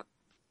book.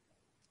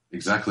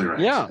 Exactly right.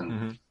 Yeah.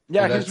 And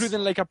he's reading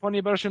like a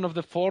pony version of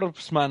the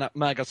Forbes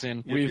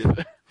magazine with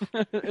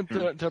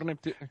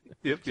turnip.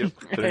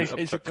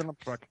 It's a turnip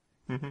truck.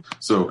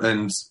 So,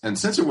 and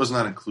since it was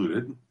not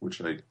included,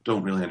 which I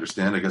don't really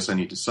understand, I guess I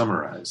need to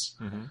summarize,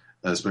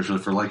 especially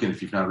for Lycan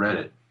if you've not read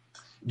it.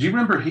 Do you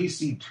remember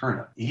Hayseed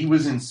Turnip? He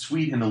was in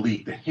Sweet and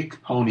Elite, the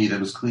hick pony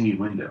that was cleaning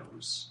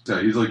windows. So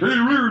he's like, hey,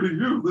 Rarity,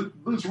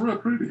 let's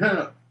rep Pretty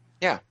Hat.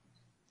 Yeah.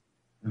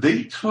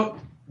 They took,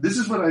 this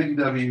is what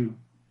IDW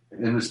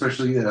and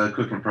especially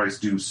Cook and Price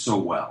do so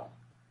well.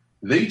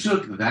 They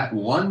took that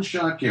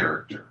one-shot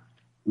character,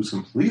 who's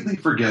completely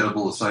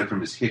forgettable aside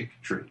from his hick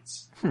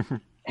traits,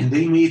 and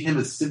they made him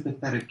a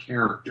sympathetic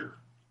character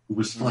who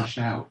was fleshed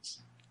out.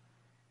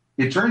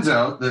 It turns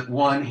out that,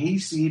 one,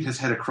 Hayseed has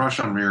had a crush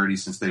on Rarity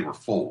since they were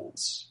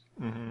foals.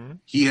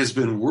 He has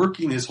been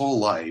working his whole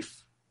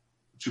life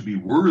to be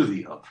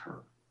worthy of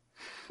her.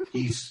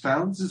 He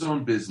founds his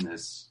own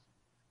business,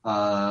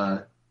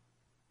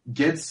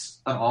 gets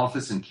an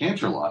office in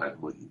Canterlot, I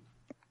believe.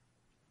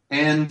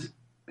 And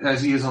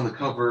as he is on the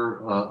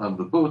cover of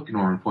the book,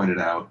 Norman pointed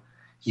out,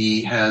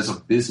 he has a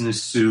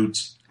business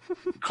suit,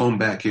 combed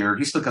back hair.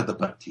 He's still got the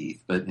buck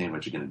teeth, but ain't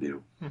what you gonna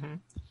do. Mm-hmm.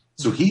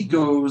 So he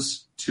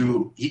gets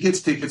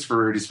tickets for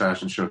Rarity's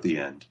fashion show at the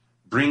end,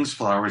 brings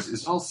flowers,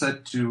 is all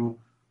set to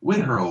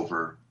win her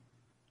over.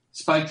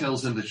 Spike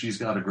tells him that she's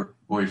got a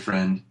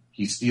boyfriend.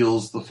 He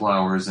steals the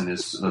flowers and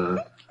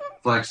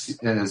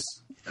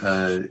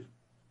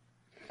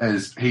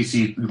as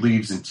Hayseed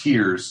leaves in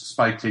tears,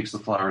 Spike takes the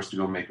flowers to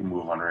go make a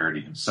move on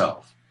Rarity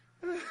himself.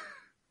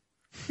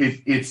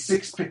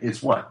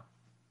 It's what?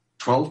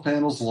 12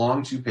 panels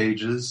long, 2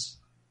 pages.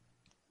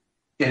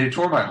 And it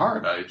tore my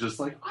heart. I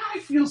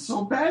feel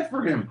so bad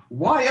for him.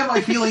 Why am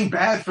I feeling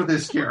bad for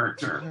this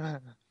character?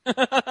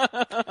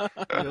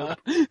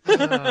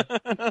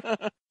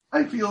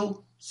 I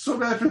feel so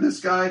bad for this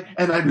guy,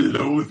 and I'm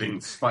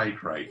loathing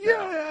Spike right now.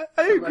 Yeah,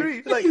 I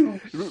agree.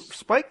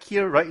 Spike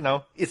here right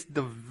now is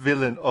the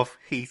villain of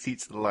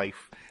Hayseed's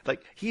life.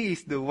 He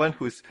is the one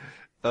who's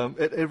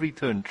at every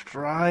turn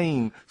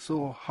trying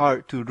so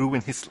hard to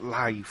ruin his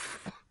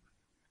life.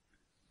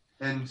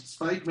 And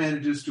Spike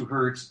manages to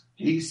hurt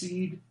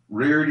Hayseed,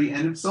 Rarity,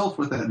 and himself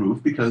with that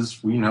move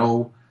because we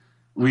know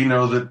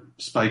that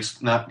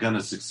Spike's not going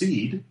to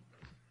succeed.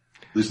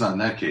 At least not in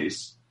that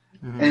case.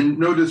 Mm-hmm. And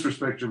no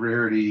disrespect to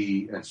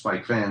Rarity and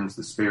Spike fans,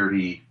 the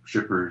Sparity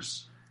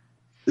shippers.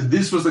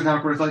 This was the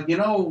kind where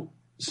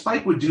it's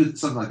Spike would do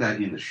something like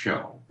that in the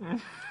show.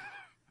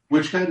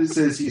 Which kind of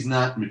says he's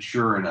not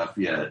mature enough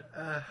yet.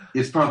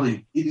 It's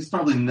probably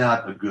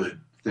not a good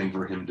thing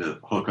for him to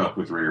hook up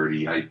with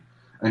Rarity. I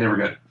never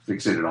got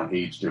fixated on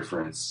age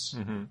difference.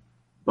 Mm-hmm.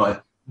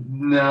 But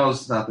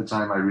now's not the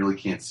time. I really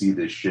can't see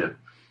this ship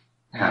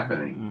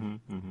happening.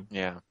 Mm-hmm. Mm-hmm.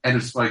 Yeah. And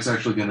if Spike's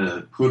actually going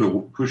to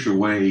push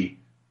away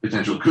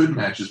potential good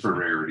matches for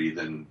Rarity,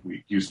 then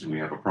Houston, we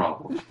have a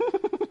problem.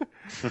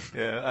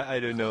 Yeah, I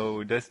don't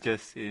know. That's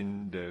just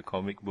in the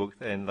comic books.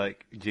 And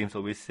like James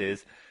always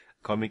says,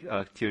 comic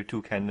tier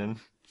 2 canon.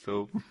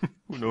 So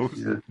who knows?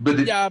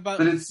 Yeah. But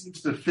it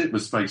seems to fit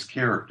with Spike's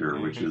character,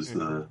 which is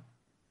the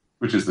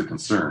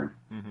concern.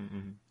 Mm-hmm,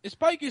 mm-hmm.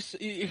 Spike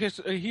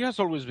he has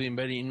always been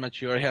very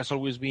immature. He has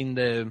always been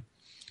the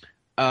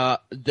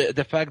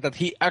fact that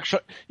he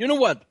actually, you know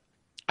what?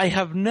 I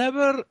have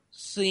never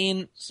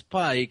seen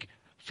Spike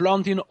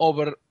flaunting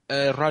over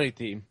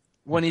Rarity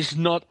when it's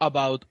not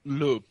about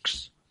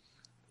looks.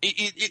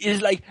 It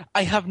is like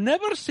I have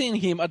never seen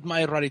him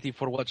admire Rarity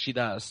for what she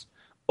does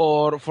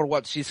or for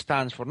what she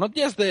stands for. Not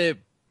just the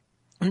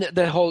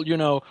whole,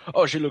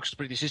 oh, she looks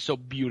pretty. She's so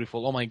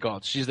beautiful. Oh my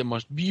God, she's the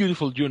most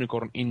beautiful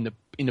unicorn in the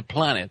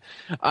planet.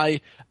 I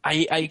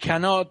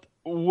cannot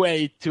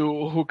wait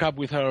to hook up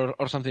with her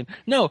or something.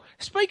 No,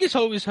 Spike is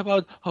always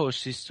about, oh,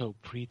 she's so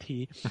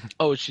pretty.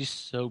 Oh, she's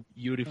so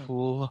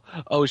beautiful.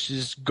 Oh,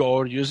 she's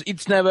gorgeous.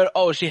 It's never,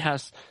 oh, she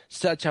has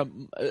such a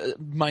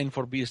mind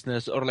for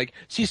business, or like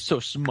she's so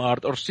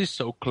smart, or she's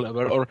so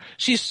clever, or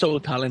she's so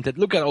talented.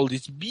 Look at all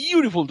these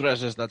beautiful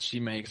dresses that she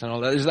makes and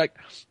all that. It's like,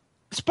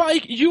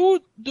 Spike,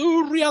 you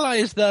do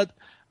realize that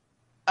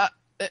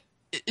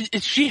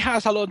she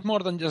has a lot more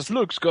than just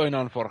looks going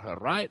on for her,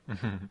 right?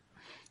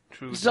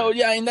 True. So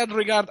yeah, in that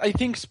regard, I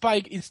think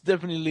Spike is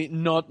definitely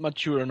not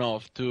mature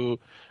enough to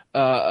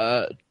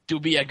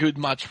be a good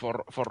match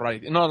for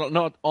Rarity.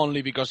 Not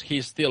only because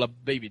he's still a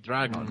baby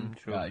dragon,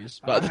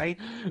 guys, but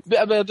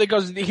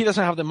because he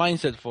doesn't have the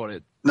mindset for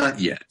it. Not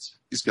yet.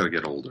 He's got to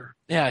get older.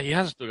 Yeah, he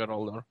has to get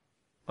older.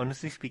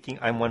 Honestly speaking,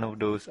 I'm one of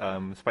those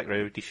Spike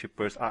Rarity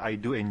shippers. I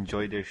do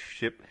enjoy their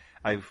ship.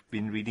 I've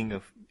been reading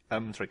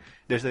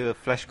there's a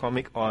Flash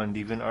comic on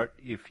DeviantArt,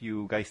 if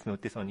you guys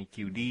notice, on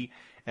EQD,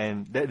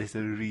 and that is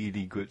a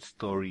really good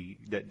story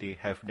that they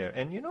have there.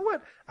 And you know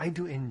what? I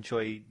do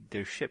enjoy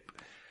their ship.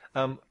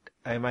 Am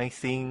I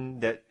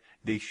saying that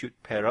they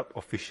should pair up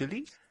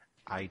officially?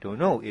 I don't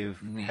know. If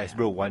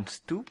Hasbro wants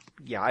to,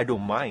 yeah, I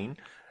don't mind.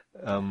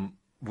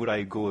 Would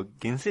I go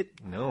against it?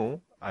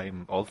 No.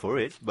 I'm all for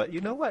it. But you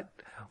know what?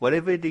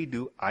 Whatever they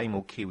do, I'm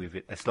okay with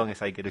it, as long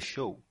as I get a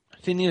show.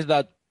 Thing is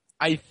that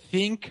I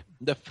think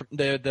the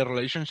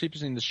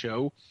relationships in the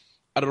show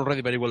are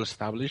already very well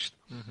established.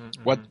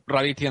 Mm-hmm, what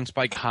Rarity and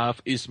Spike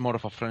have is more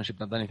of a friendship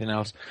than anything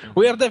else. Mm-hmm.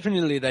 We are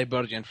definitely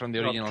divergent from the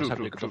original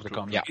subject of the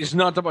comic. Yeah. It's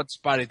not about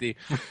Sparity.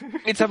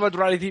 It's about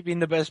Rarity being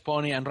the best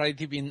pony and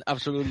Rarity being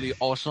absolutely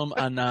awesome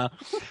and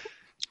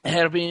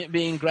her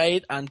being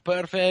great and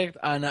perfect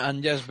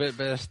and just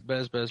best.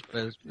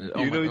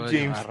 Oh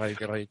James,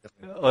 right.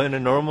 On a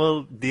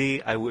normal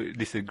day, I would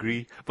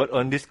disagree, but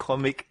on this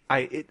comic,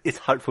 it's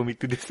hard for me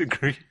to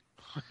disagree.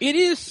 It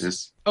is.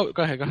 Yes. Oh,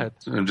 go ahead.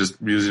 I'm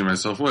just musing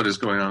myself. What is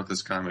going on with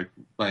this comic?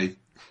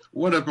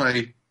 One of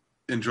my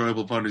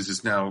enjoyable ponies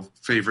is now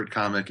favorite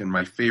comic, and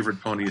my favorite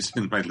pony is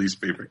in my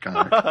least favorite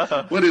comic.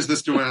 What is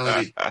this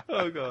duality?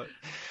 Oh, God.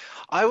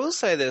 I will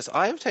say this.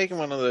 I have taken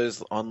one of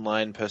those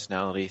online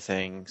personality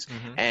things,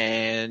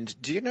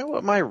 and do you know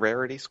what my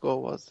Rarity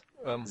score was?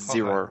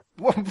 0.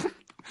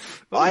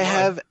 I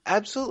have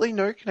absolutely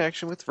no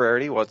connection with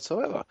Rarity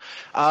whatsoever.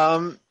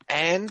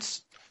 And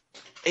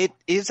it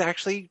is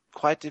actually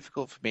quite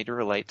difficult for me to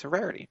relate to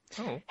Rarity.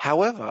 Oh.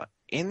 However,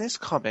 in this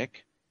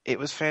comic, it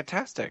was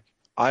fantastic.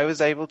 I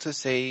was able to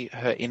see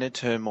her inner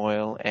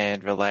turmoil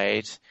and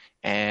relate,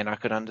 and I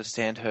could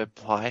understand her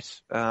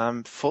plight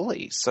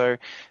fully. So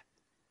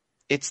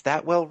it's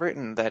that well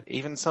written that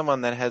even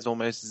someone that has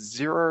almost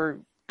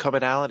zero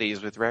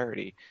commonalities with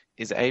Rarity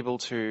is able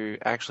to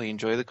actually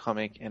enjoy the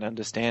comic and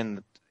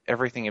understand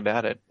everything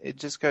about it. It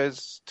just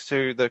goes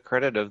to the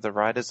credit of the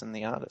writers and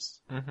the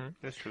artists. Mm-hmm.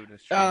 That's true.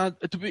 That's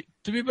true.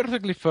 To be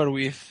perfectly fair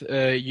with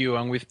you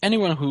and with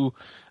anyone who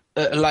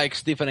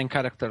likes different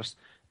characters,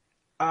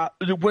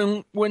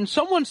 when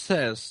someone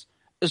says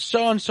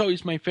so and so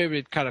is my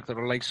favorite character,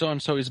 or like so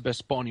and so is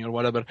best pony or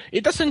whatever,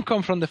 it doesn't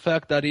come from the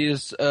fact that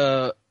is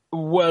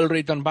well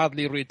written,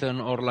 badly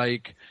written, or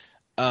like.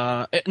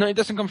 No, it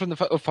doesn't come from the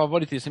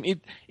favoritism.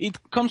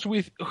 It comes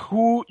with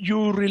who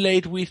you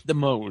relate with the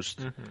most.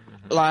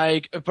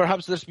 Like,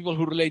 perhaps there's people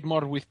who relate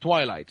more with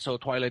Twilight, so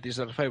Twilight is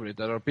their favorite.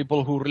 There are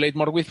people who relate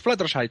more with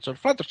Fluttershy, so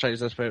Fluttershy is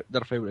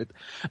their favorite.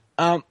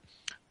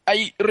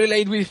 I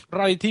relate with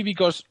Rarity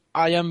because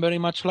I am very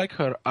much like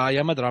her. I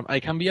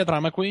can be a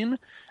drama queen.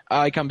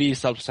 I can be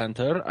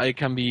self-centered, I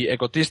can be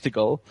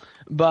egotistical,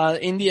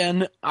 but in the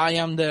end, I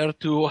am there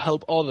to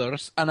help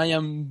others, and I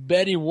am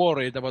very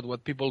worried about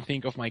what people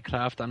think of my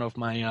craft and of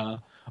my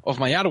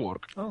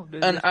artwork.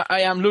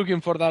 I am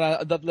looking for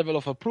that level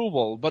of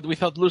approval, but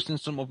without losing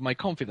some of my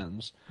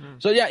confidence.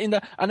 So yeah,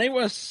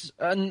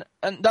 and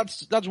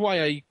that's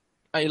why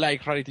I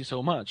like Rarity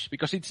so much,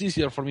 because it's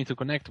easier for me to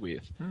connect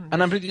with,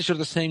 and I'm pretty sure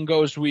the same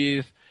goes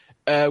with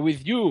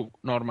you,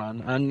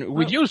 Norman, and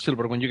with you,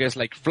 Silver, when you guys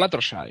like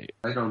Fluttershy.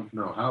 I don't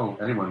know how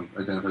anyone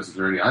identifies as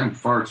Rarity. I'm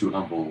far too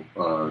humble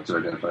to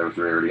identify with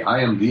Rarity.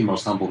 I am the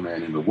most humble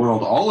man in the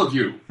world. All of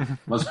you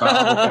must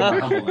bow before my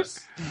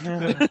humbleness.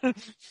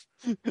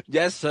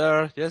 Yes,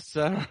 sir. Yes,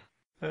 sir.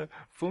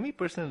 For me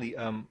personally,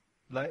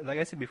 like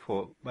I said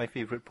before, my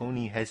favorite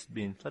pony has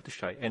been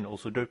Fluttershy and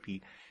also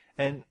Derpy.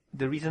 And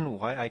the reason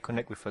why I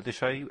connect with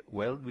Fluttershy,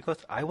 well,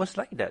 because I was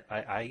like that.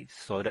 I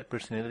saw that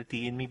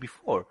personality in me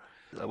before.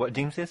 What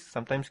James says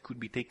sometimes could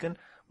be taken,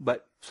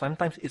 but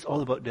sometimes it's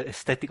all about the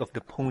aesthetic of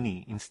the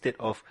pony instead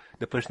of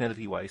the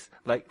personality-wise.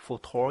 Like for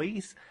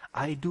toys,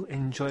 I do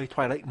enjoy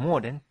Twilight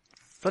more than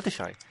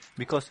Fluttershy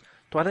because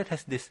Twilight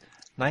has this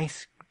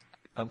nice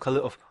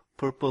color of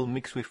purple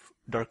mixed with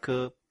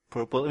darker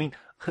purple. I mean,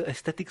 her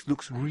aesthetics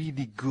looks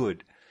really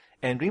good.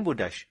 And Rainbow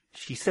Dash,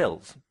 she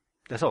sells.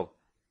 That's all.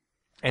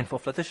 And for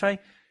Fluttershy,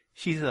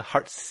 she's a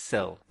hard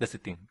sell. That's the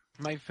thing.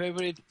 My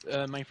favorite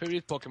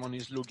Pokemon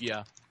is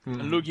Lugia.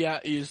 And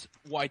Lugia is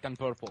white and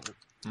purple.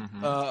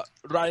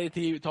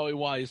 Rarity,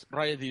 toy-wise,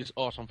 Rarity is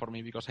awesome for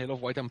me because I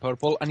love white and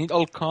purple, and it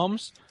all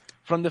comes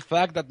from the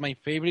fact that my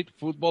favorite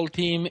football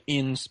team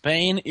in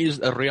Spain is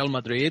Real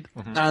Madrid,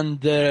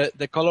 and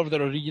the color of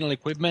their original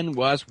equipment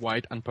was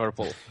white and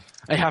purple.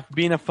 I have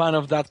been a fan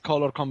of that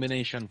color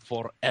combination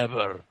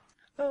forever.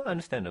 Oh,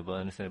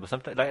 understandable.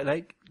 Sometimes,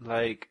 like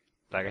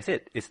I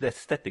said, it's the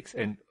aesthetics,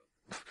 and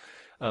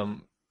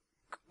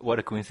what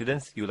a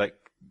coincidence! You like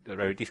the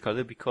Rarity's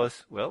color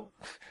because, well,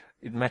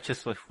 it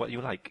matches with what you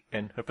like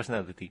and her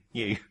personality.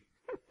 Yay!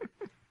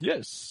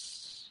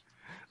 Yes.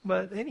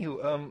 But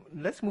anywho,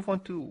 let's move on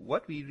to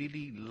what we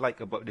really like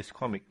about this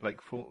comic, like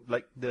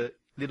the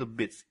little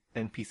bits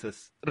and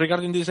pieces.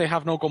 Regarding this, I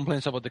have no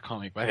complaints about the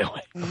comic, by the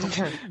way,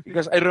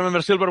 because I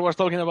remember Silver was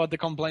talking about the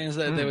complaints,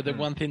 the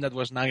one thing that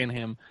was nagging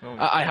him.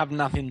 I have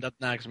nothing that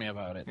nags me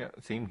about it. Yeah,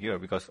 same here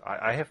because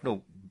I have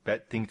no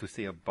bad thing to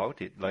say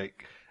about it.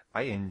 Like,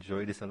 I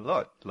enjoy this a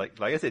lot.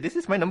 Like I said, this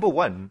is my number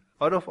one.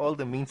 Out of all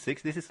the main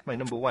 6, this is my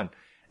number one.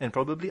 And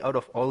probably out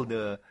of all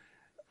the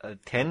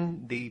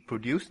 10 they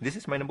produced, this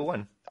is my number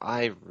one.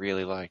 I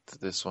really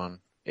liked this one.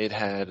 It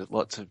had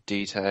lots of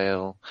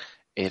detail.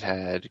 It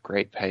had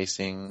great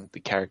pacing. The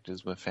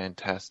characters were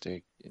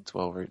fantastic. It's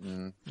well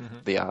written.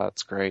 The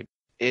art's great.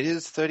 It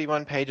is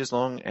 31 pages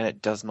long, and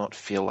it does not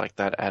feel like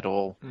that at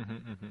all.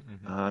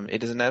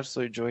 It is an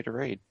absolute joy to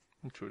read.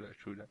 True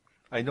that.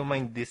 I don't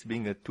mind this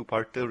being a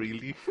 2-parter,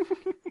 really.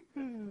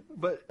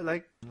 But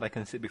like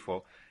I said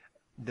before,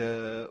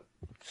 the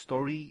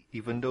story,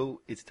 even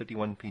though it's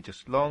 31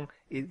 pages long,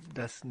 it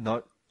does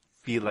not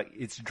feel like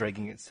it's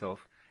dragging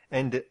itself.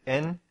 And the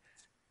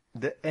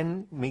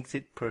end makes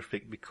it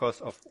perfect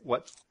because of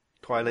what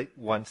Twilight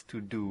wants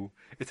to do.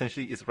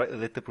 Essentially, is write a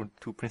letter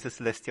to Princess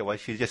Celestia while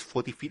she's just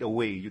 40 feet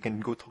away. You can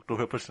go talk to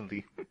her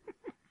personally.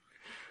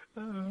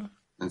 And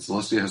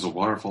Celestia has a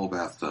waterfall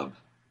bathtub.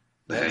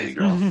 There you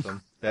go.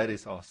 Awesome. That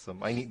is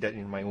awesome. I need that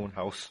in my own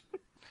house.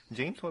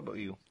 James, what about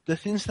you? The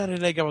things that I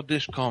like about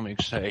this comic,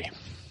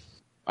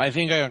 I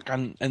think I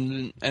can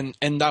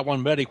end that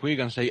one very quick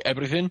and say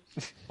everything.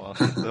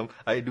 Awesome.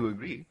 I do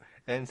agree.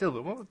 And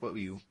Silver, what about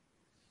you?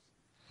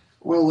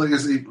 Well, like I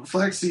say,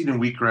 Flaxseed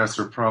and Wheatgrass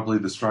are probably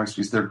the strongest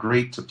piece. They're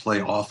great to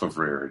play off of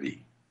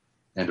Rarity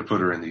and to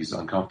put her in these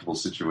uncomfortable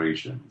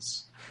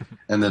situations.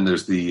 And then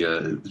there's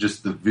the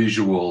just the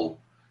visual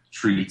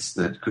treats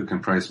that Cook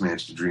and Price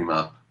managed to dream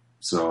up.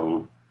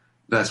 So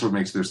that's what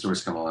makes their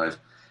stories come alive.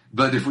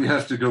 But if we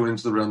have to go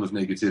into the realm of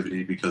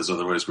negativity, because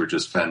otherwise we're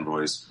just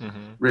fanboys,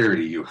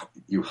 Rarity,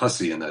 you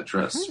hussy in that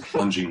dress,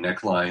 plunging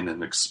neckline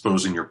and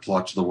exposing your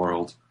plot to the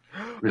world.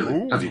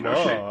 Really, have you no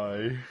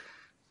shame?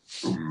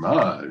 Oh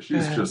my,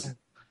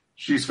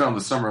 she's found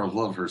the summer of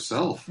love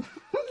herself.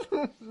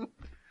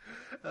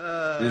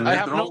 I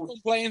have no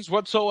complaints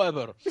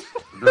whatsoever.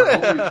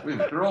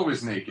 They're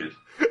always naked.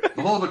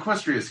 The whole of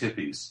Equestria is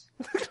hippies.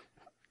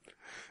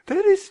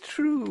 That is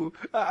true.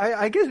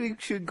 I guess we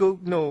should go.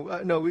 No,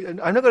 I'm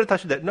not going to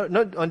touch that.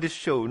 Not on this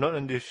show. Not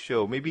on this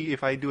show. Maybe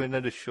if I do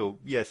another show,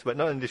 yes, but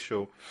not on this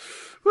show.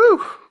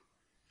 Woo!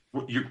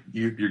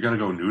 You're going to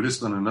go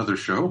nudist on another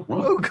show?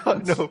 What? Oh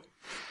God, no.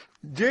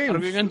 James, are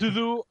we going to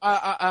do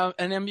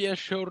an MBS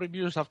show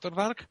reviews after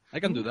dark? I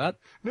can do that.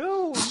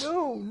 No.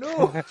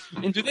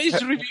 In today's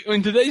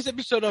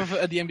episode of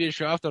the MBS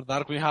show after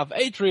dark, we have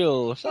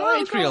Atrial. So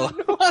Atrial,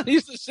 what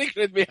is the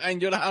secret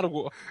behind your hard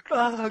work?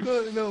 God,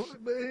 no.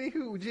 But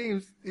anywho,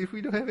 James, if we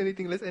don't have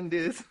anything, let's end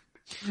this.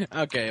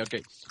 Okay.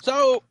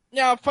 So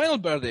yeah, final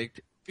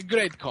verdict.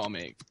 Great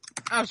comic,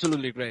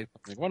 absolutely great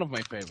comic. One of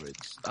my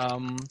favorites.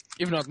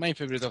 If not my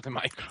favorite of the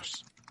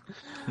micros.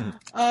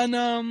 And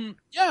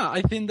yeah,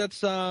 I think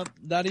that's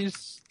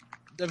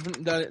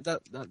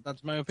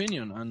my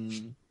opinion.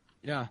 And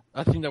yeah,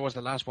 I think that was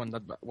the last one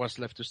that was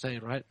left to say,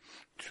 right?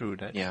 True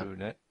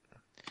that.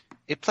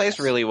 It plays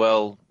really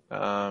well,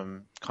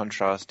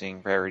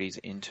 contrasting Rarity's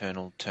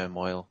internal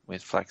turmoil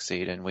with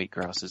Flaxseed and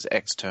Wheatgrass's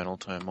external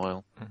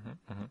turmoil.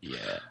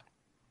 Yeah.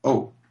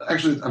 Oh,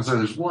 actually, I'm sorry.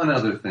 There's one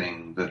other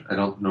thing that I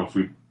don't know if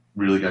we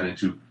really got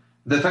into.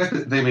 The fact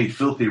that they made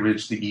Filthy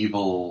Rich the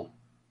evil.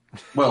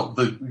 Well,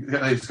 the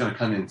guy who's going to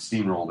come in and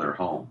steamroll their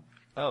home.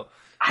 Oh.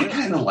 I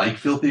kind of like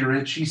Filthy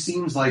Rich. He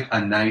seems like a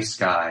nice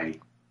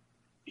guy.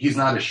 He's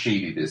not a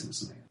shady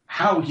businessman.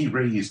 How he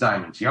raised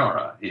Diamond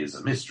Tiara is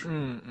a mystery.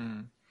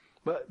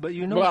 But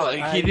you know well,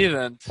 he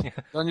didn't.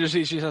 Don't you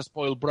see she's a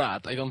spoiled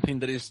brat? I don't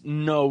think there is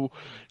no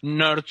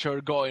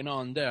nurture going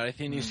on there. I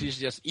think she's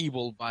just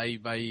evil by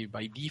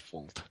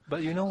default.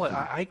 But you know what?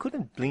 I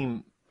couldn't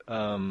blame...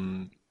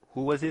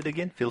 who was it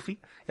again?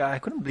 Filthy? Yeah, I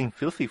couldn't blame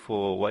Filthy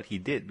for what he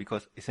did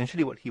because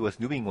essentially what he was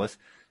doing was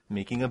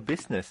making a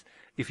business.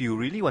 If you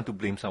really want to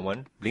blame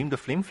someone, blame the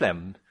Flim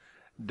Flam.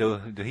 The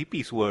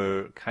hippies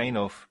were kind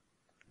of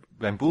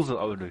bamboozled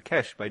out of their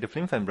cash by the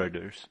Flim Flam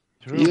brothers.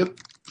 True. Yep.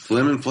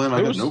 Flim and Flam,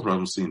 I got no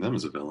problem seeing them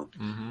as a villain.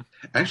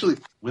 Actually,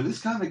 when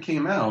this comic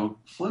came out,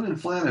 Flim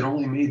and Flam had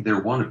only made their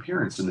one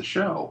appearance in the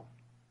show.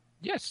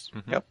 Yes.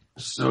 Yep.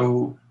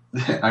 So,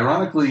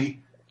 ironically...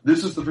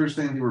 This is the first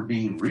time they were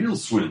being real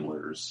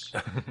swindlers.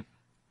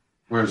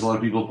 Whereas a lot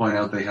of people point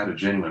out they had a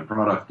genuine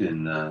product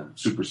in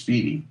Super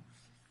Speedy.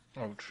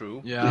 Oh,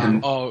 true. Yeah.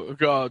 Oh,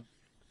 God.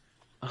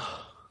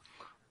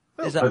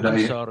 I'm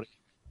sorry.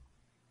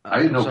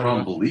 I had no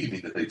problem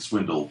believing that they'd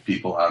swindle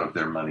people out of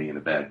their money in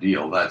a bad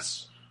deal. I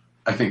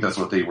think that's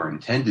what they were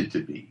intended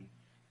to be.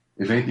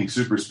 If anything,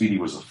 Super Speedy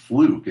was a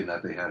fluke in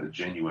that they had a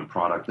genuine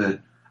product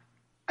that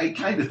I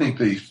kind of think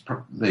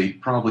they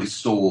probably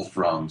stole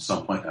from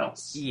someone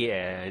else.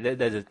 Yeah,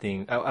 that's the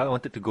thing. I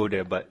wanted to go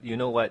there, but you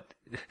know what?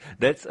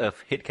 That's a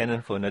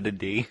headcanon for another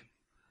day.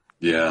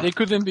 Yeah, they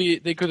couldn't be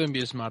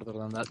smarter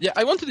than that. Yeah,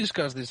 I want to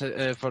discuss this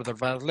further,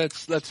 but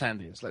let's end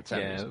this. Let's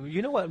end this.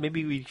 You know what?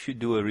 Maybe we should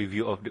do a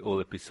review of the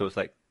old episodes,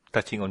 like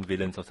touching on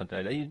villains or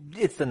something like that.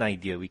 It's an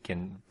idea we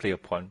can play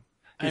upon.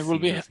 I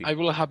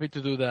will happy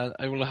to do that.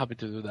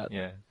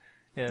 Yeah.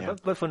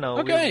 But for now,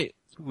 okay,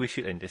 we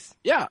should end this.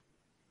 Yeah.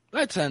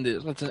 Let's end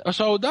it.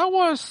 So that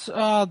was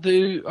our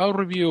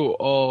review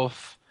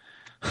of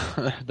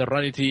the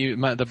Rarity,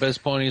 the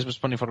best ponies,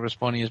 best pony for best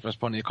ponies, best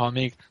pony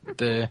comic,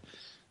 the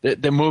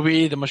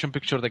movie, the motion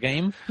picture, the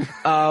game.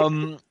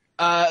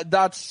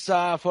 That's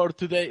for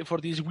today, for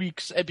this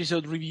week's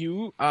episode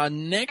review.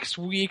 Next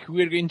week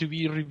we're going to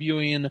be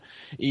reviewing,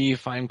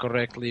 if I'm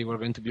correctly, we're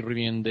going to be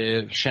reviewing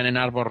the Shannon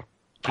Arbor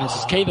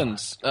Princess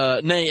Cadence,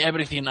 Nay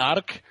Everything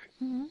arc.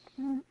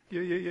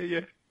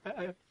 Yeah.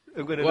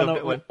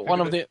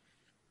 One of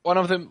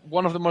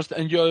the most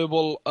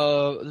enjoyable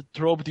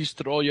trope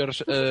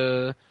destroyers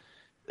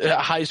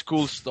high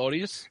school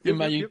stories in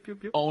my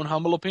own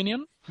humble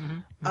opinion.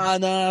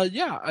 And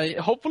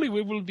hopefully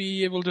we will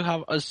be able to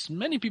have as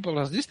many people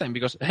as this time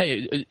because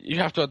hey, you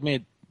have to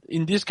admit,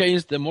 in this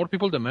case, the more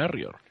people the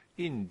merrier.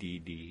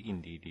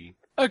 Indeedy.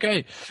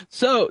 Okay,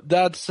 so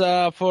that's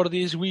for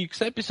this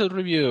week's episode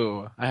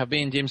review. I have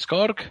been James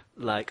Corck.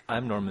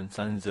 I'm Norman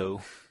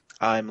Sanzo.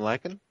 I'm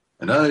Lycan.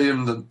 And I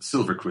am the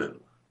Silver Quill.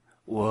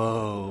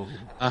 Whoa.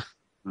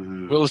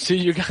 We'll see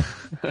you guys.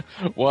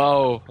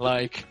 Wow,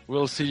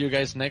 we'll see you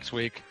guys next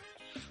week.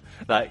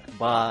 Bye.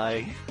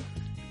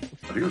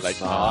 Adios.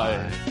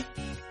 Bye.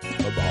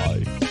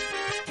 Bye-bye.